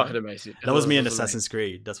amount of time. Fucking amazing. That was me in Assassin's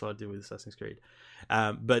Creed. That's what I did with Assassin's Creed.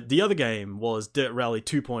 But the other game was Dirt Rally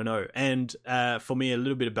 2.0. And for me, a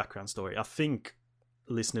little bit of background story. I think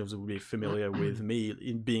listeners will be familiar with me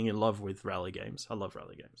in being in love with rally games. I love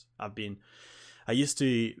rally games. I used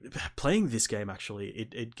to... Playing this game, actually,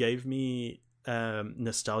 it gave me...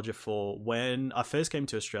 nostalgia for when I first came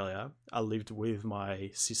to Australia. I lived with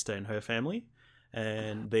my sister and her family,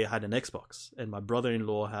 and they had an Xbox, and my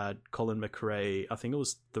brother-in-law had Colin McRae. I think it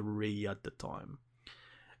was 3 at the time,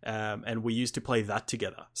 and we used to play that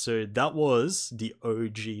together. So that was the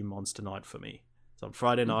OG Monster Night for me. So on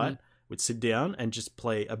Friday night we'd sit down and just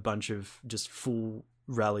play a bunch of just full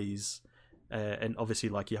rallies, and obviously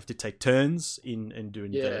like you have to take turns in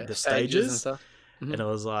doing the stages and stuff. And I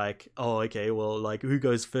was like, oh, okay, well, like, who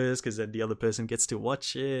goes first? Because then the other person gets to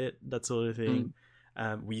watch it, that sort of thing.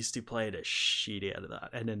 We used to play the shit out of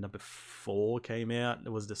that. And then number 4 came out.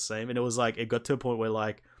 It was the same. And it was like, it got to a point where,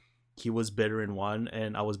 like, he was better in one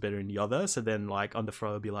and I was better in the other. So then, like, on the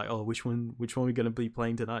throw, I'd be like, oh, which one are we going to be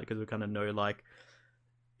playing tonight? Because we kind of know, like,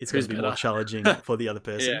 it's going to be more challenging for the other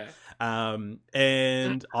person.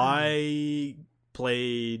 And I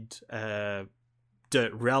played...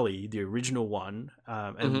 Dirt Rally, the original one,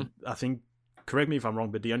 and I think, correct me if I'm wrong,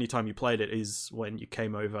 but the only time you played it is when you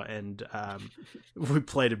came over and we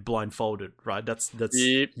played it blindfolded, right? That's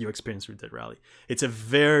your experience with Dirt Rally. It's a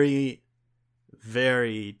very,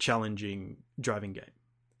 very challenging driving game.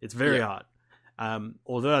 It's very hard.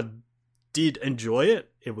 Although I did enjoy it,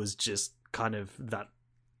 it was just kind of that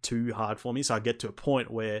too hard for me. So I get to a point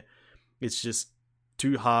where it's just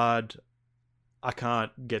too hard. I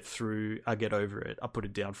can't get through. I get over it. I put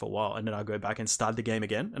it down for a while, and then I go back and start the game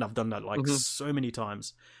again. And I've done that like so many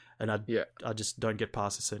times, and I just don't get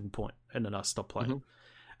past a certain point, and then I stop playing.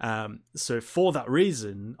 So for that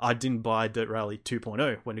reason, I didn't buy Dirt Rally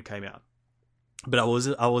 2.0 when it came out. But I was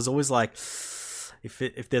always like,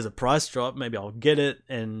 if there's a price drop, maybe I'll get it,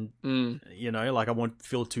 and you know, like I won't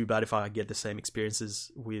feel too bad if I get the same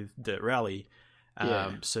experiences with Dirt Rally.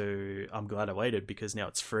 So I'm glad I waited, because now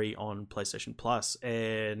it's free on PlayStation Plus,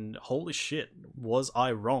 and holy shit, was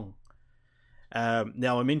I wrong.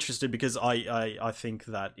 Now I'm interested because I think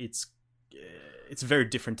that it's very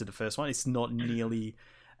different to the first one. It's not nearly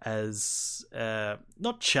as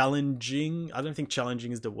not challenging. I don't think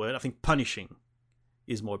challenging is the word. I think punishing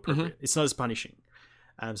is more appropriate. It's not as punishing.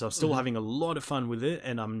 So I'm still having a lot of fun with it,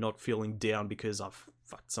 and I'm not feeling down because I've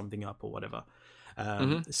fucked something up or whatever.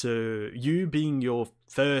 So you being your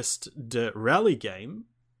first Dirt Rally game,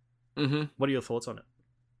 what are your thoughts on it?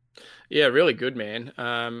 Yeah, really good, man.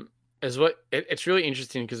 It's really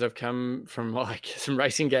interesting because I've come from like some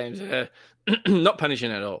racing games that are not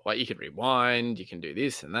punishing at all. Like you can rewind, you can do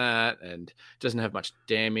this and that, and it doesn't have much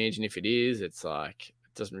damage. And if it is, it's like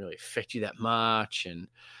it doesn't really affect you that much.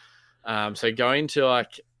 And so going to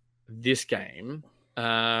like this game,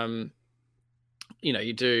 you know,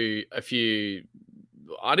 you do a few.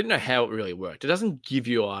 I didn't know how it really worked. It doesn't give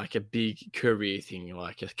you like a big career thing,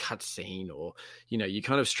 like a cutscene, or you know, you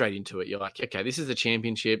kind of straight into it. You're like, okay, this is the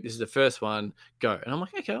championship. This is the first one. Go. And I'm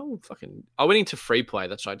like, okay, I went into free play.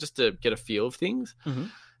 That's right, just to get a feel of things.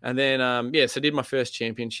 And then, so I did my first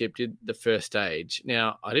championship. Did the first stage.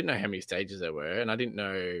 Now I didn't know how many stages there were, and I didn't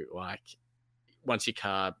know like once your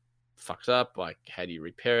car fucks up, like how do you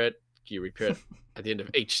repair it? Do you repair it at the end of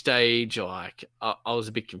each stage? Or like I was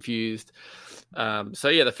a bit confused. So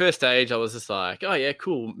yeah, the first stage I was just like, oh yeah,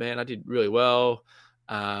 cool, man, I did really well.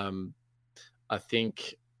 I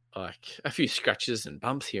think like a few scratches and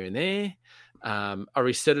bumps here and there. I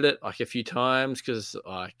reset it like a few times because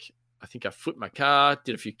like I think I flipped my car,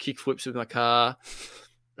 did a few kick flips with my car.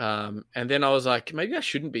 And then I was like, maybe I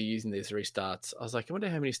shouldn't be using these restarts. I was like, I wonder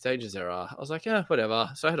how many stages there are. I was like, yeah, whatever.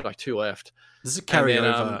 So I had like 2 left. Does it carry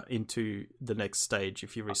over into the next stage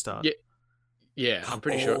if you restart? Yeah, I'm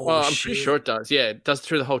pretty sure. Well, I'm pretty sure it does. Yeah, it does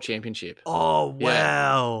through the whole championship. Oh,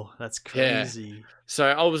 wow. Yeah. That's crazy. Yeah. So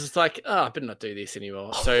I was just like, I better not do this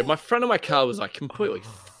anymore. So my front of my car was like completely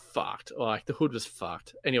fucked. Like the hood was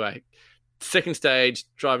fucked. Anyway, second stage,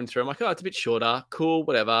 driving through, I'm like, it's a bit shorter. Cool,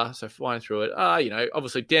 whatever. So flying through it. You know,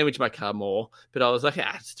 obviously damaged my car more, but I was like,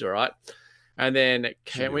 it's all right. And then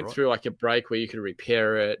it went through like a break where you could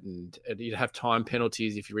repair it, and you'd have time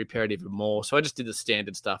penalties if you repair it even more. So I just did the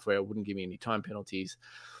standard stuff where it wouldn't give me any time penalties.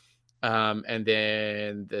 And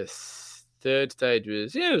then the third stage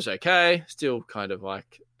was, it was okay. Still kind of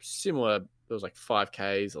like similar. It was like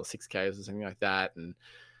 5Ks or 6Ks or something like that. And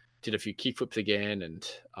did a few kickflips again. And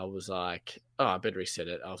I was like, oh, I better reset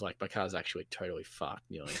it. I was like, my car's actually totally fucked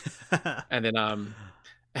nearly. And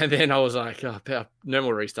then I was like, oh, no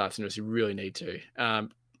more restarts unless you really need to.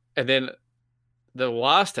 And then the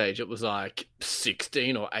last stage, it was like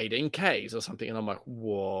 16 or 18 Ks or something. And I'm like,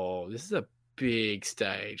 whoa, this is a big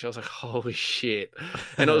stage. I was like, holy shit.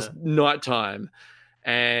 And it was nighttime.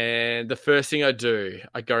 And the first thing I do,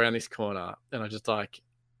 I go around this corner and I just like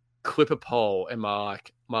clip a pole, and my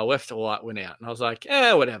left light went out. And I was like,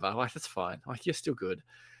 whatever. Like, that's fine. Like, you're still good.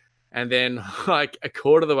 And then like a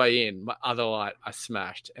quarter of the way in, my other light I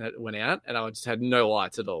smashed and it went out, and I just had no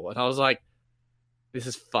lights at all. And I was like, this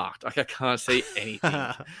is fucked. Like, I can't see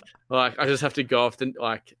anything. Like, I just have to go off the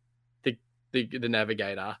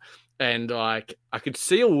navigator, and like I could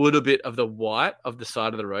see a little bit of the white of the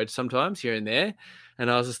side of the road sometimes here and there. And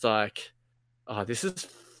I was just like, oh, this is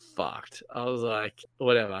fucked. I was like,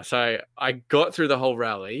 whatever. So I got through the whole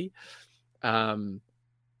rally. But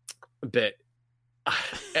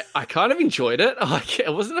I kind of enjoyed it. Like,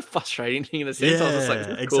 it wasn't a frustrating thing in a sense. I was just like, this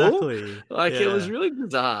is exactly. Cool. Like, it was really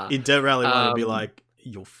bizarre. In Dirt Rally 1, it'd be like,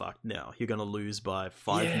 you're fucked now. You're going to lose by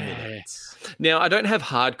 5 minutes. Now, I don't have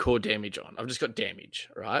hardcore damage on. I've just got damage,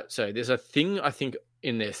 right? So there's a thing, I think,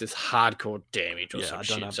 in this hardcore damage or some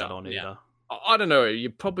shit. I don't have that on either. I don't know. You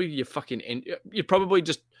probably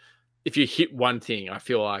just, if you hit one thing, I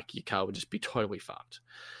feel like your car would just be totally fucked.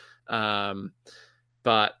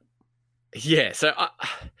 But yeah, so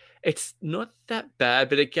it's not that bad,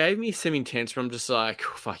 but it gave me some intense where I'm just like,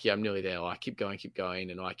 oh, fuck yeah, I'm nearly there. Like, keep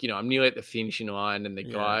going. And like, I'm nearly at the finishing line, and the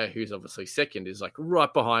guy who's obviously second is like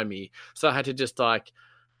right behind me. So I had to just like,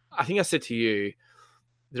 I think I said to you,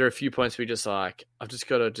 there are a few points where just like, I've just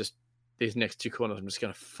got to these next 2 corners, I'm just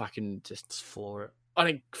going to fucking just floor it. I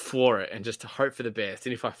think floor it and just hope for the best.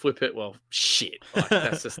 And if I flip it, well, shit. Like,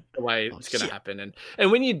 that's just the way it's going to happen.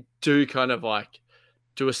 And when you do kind of like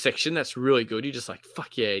do a section that's really good, you're just like,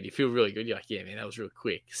 fuck yeah. You feel really good. You're like, yeah, man, that was real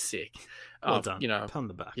quick. Sick. Well done. Pat on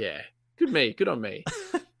the back. Yeah. Good on me.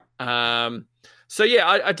 So yeah,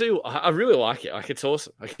 I really like it. Like, it's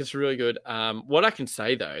awesome. Like, it's really good. What I can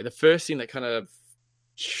say though, the first thing that kind of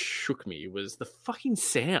shook me was the fucking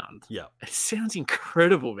sound. Yeah, it sounds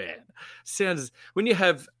incredible, man. Sounds, when you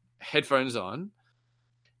have headphones on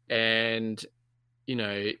and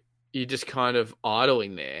you're just kind of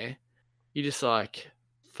idling there, you're just like,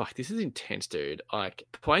 fuck, this is intense, dude. Like,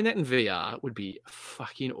 playing that in VR would be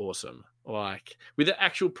fucking awesome. Like, with the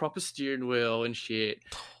actual proper steering wheel and shit,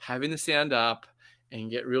 having the sound up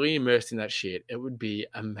and get really immersed in that shit, it would be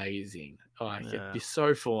amazing. Like, it'd be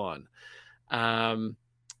so fun.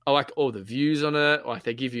 I like all the views on it. Like,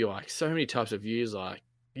 they give you like so many types of views. Like,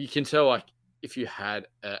 you can tell like if you had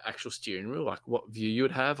an actual steering wheel, like what view you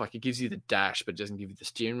would have. Like, it gives you the dash, but it doesn't give you the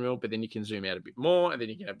steering wheel. But then you can zoom out a bit more, and then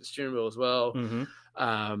you can have the steering wheel as well.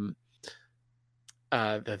 Mm-hmm.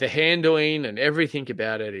 The handling and everything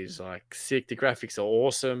about it is like sick. The graphics are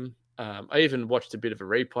awesome. I even watched a bit of a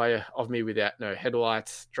replay of me without no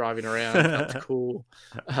headlights driving around. That was cool.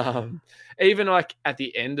 Even like at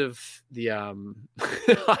the end of the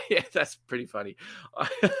yeah, that's pretty funny.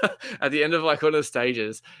 At the end of like one of the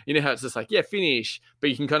stages, you know how it's just like, yeah, finish, but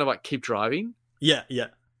you can kind of like keep driving. Yeah.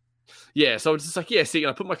 So it's just like, yeah, see, and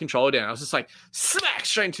I put my controller down. I was just like, smack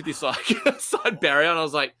straight into this like side barrier, and I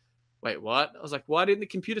was like, wait, what? I was like, why didn't the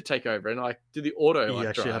computer take over and like do the auto? You like,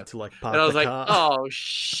 actually drive? have to like park. And I was the like, car. oh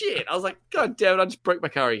shit! I was like, god damn it! I just broke my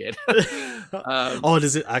car again.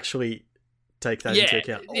 Does it actually take that into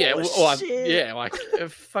account? Yeah, like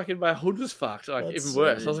fucking my hood was fucked. Like, that's even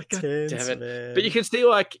worse. I was like, god damn it! Man. But you can see,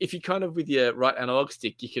 like, if you kind of with your right analog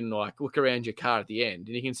stick, you can like look around your car at the end,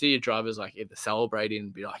 and you can see your drivers like either celebrating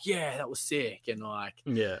and be like, yeah, that was sick, and like,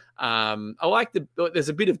 I like there's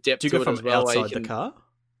a bit of depth. Do you to go it from as well, outside the car?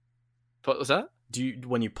 What was that?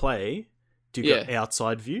 When you play, do you go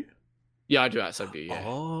outside view? Yeah, I do outside view. Yeah.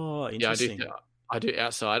 Oh, interesting. Yeah, I do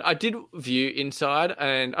outside. I did view inside,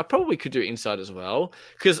 and I probably could do inside as well,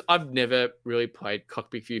 because I've never really played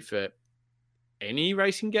cockpit view for any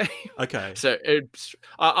racing game. Okay. So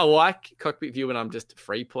I like cockpit view when I'm just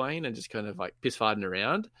free playing and just kind of like piss farting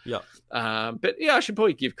around. Yeah. But yeah, I should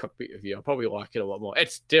probably give cockpit view. I probably like it a lot more.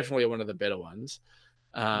 It's definitely one of the better ones.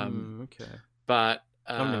 Okay. But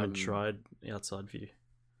I haven't even tried outside view.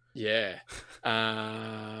 Yeah.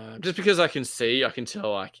 Just because I can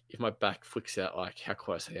tell like if my back flicks out, like how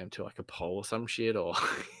close I am to like a pole or some shit, or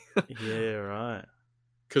yeah, right.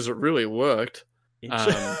 Because it really worked.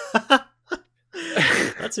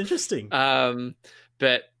 That's interesting.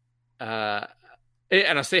 But and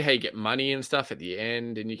I see how you get money and stuff at the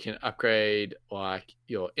end, and you can upgrade like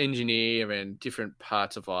your engineer and different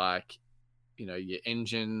parts of like, you know, your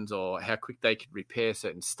engines, or how quick they can repair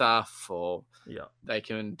certain stuff, or they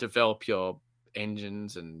can develop your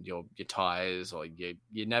engines and your tires, or your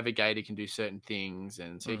navigator can do certain things,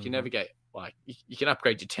 and so you can navigate. Like you can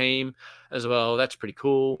upgrade your team as well. That's pretty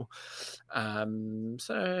cool.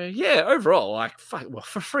 So yeah, overall, like for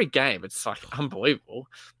a free game, it's like unbelievable.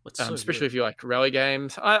 Especially if you like rally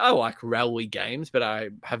games. I like rally games, but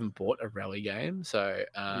I haven't bought a rally game. So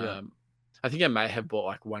I think I may have bought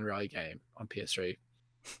like one rally game on PS3,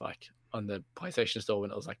 like on the PlayStation Store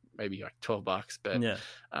when it was like maybe like $12. But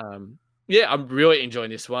I'm really enjoying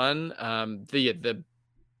this one.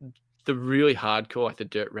 The really hardcore, like the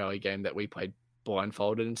dirt rally game that we played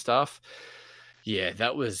blindfolded and stuff. Yeah,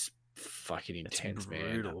 that was fucking intense,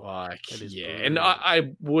 man. Like, and I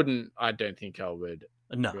don't think I would.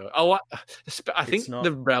 No. Really, I think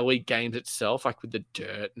the rally games itself, like with the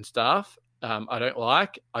dirt and stuff, I don't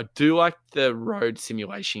like. I do like the road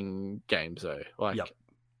simulation games though, like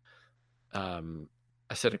Assetto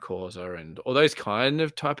Corsa and all those kind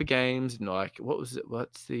of type of games. And like, what's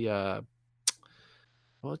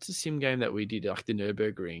the sim game that we did, like the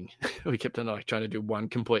Nürburgring? We kept on like trying to do one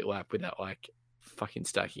complete lap without like fucking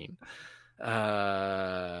stacking. I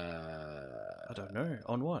don't know.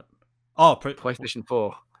 On what? Oh, PlayStation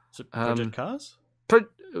 4. So Project Cars?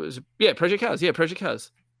 Project Cars. Yeah, Project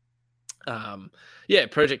Cars.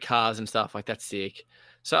 Project Cars and stuff like that's sick.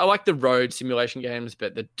 So I like the road simulation games,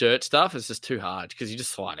 but the dirt stuff is just too hard because you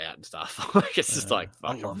just slide out and stuff. Like it's just like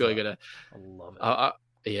fuck, I'm really gonna. I love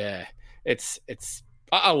it. It's.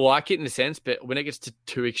 I like it in a sense, but when it gets to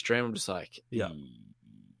too extreme, I'm just like, yeah,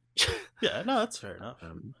 no, that's fair enough.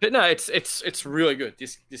 But no, it's really good.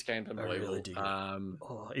 This game's unbelievable. I really dig it.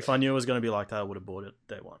 If I knew it was going to be like that, I would have bought it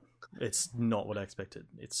day one. It's not what I expected.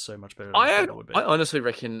 It's so much better than I thought it would be. I honestly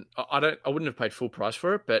reckon I wouldn't have paid full price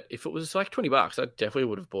for it, but if it was like $20, I definitely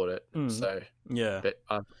would have bought it. So yeah, but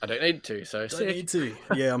I don't need to. So don't need to.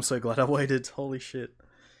 Yeah, I'm so glad I waited. Holy shit.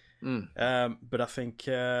 But I think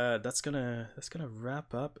that's gonna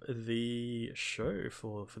wrap up the show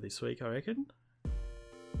for this week, I reckon.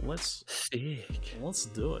 Let's do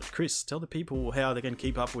it. Chris, tell the people how they can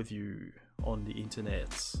keep up with you on the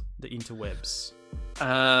internet, the interwebs.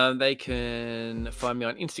 They can find me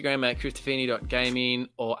on Instagram at christofini.gaming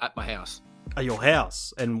or at my house. At your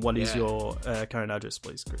house. And what is your current address,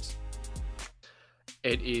 please, Chris?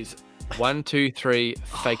 It is 123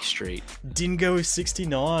 Fake Street. Dingo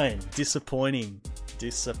 69. Disappointing.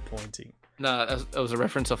 No, it was a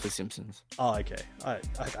reference off The Simpsons. Oh, okay. I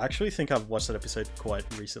actually think I've watched that episode quite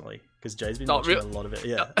recently because Jay's been watching a lot of it.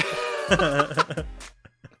 Yeah.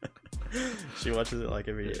 She watches it like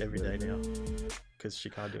every day now because she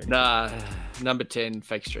can't do anything. Nah, number 10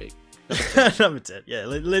 Fake Street. Number 10. Yeah,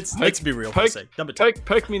 let's be real for a sec. Number 10.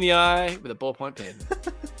 Poke me in the eye with a ballpoint pen.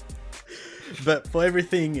 But for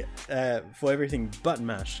everything Button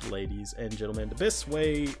Mash, ladies and gentlemen, the best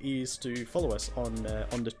way is to follow us on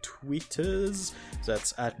the Twitters. So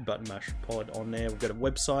that's at Button Mash Pod on there. We've got a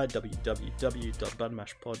website,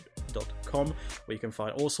 www.buttonmashpod.com, where you can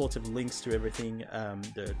find all sorts of links to everything,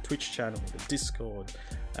 the Twitch channel, the Discord,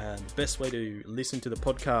 and the best way to listen to the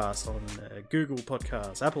podcast on Google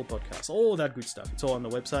Podcasts, Apple Podcasts, all that good stuff. It's all on the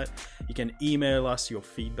website. You can email us your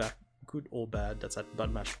feedback, good or bad. That's at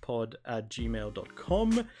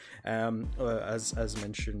buttonmashpod@gmail.com. As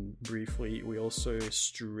mentioned briefly, we also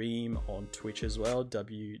stream on Twitch as well,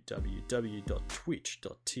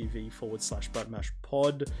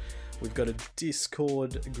 www.twitch.tv/buttonmashpod. We've got a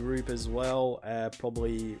Discord group as well.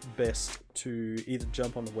 Probably best to either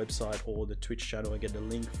jump on the website or the Twitch channel and get the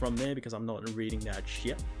link from there because I'm not reading that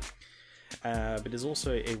shit. But there's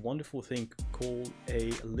also a wonderful thing called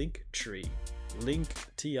a link tree.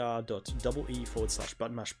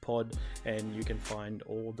 linktr.ee/buttonmashpod, and you can find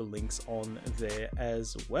all the links on there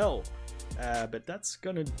as well. But that's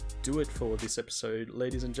gonna do it for this episode,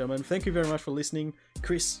 ladies and gentlemen. Thank you very much for listening.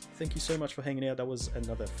 Chris, thank you so much for hanging out. That was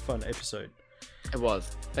another fun episode. It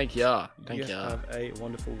was. Thank you. Have a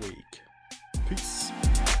wonderful week. Peace.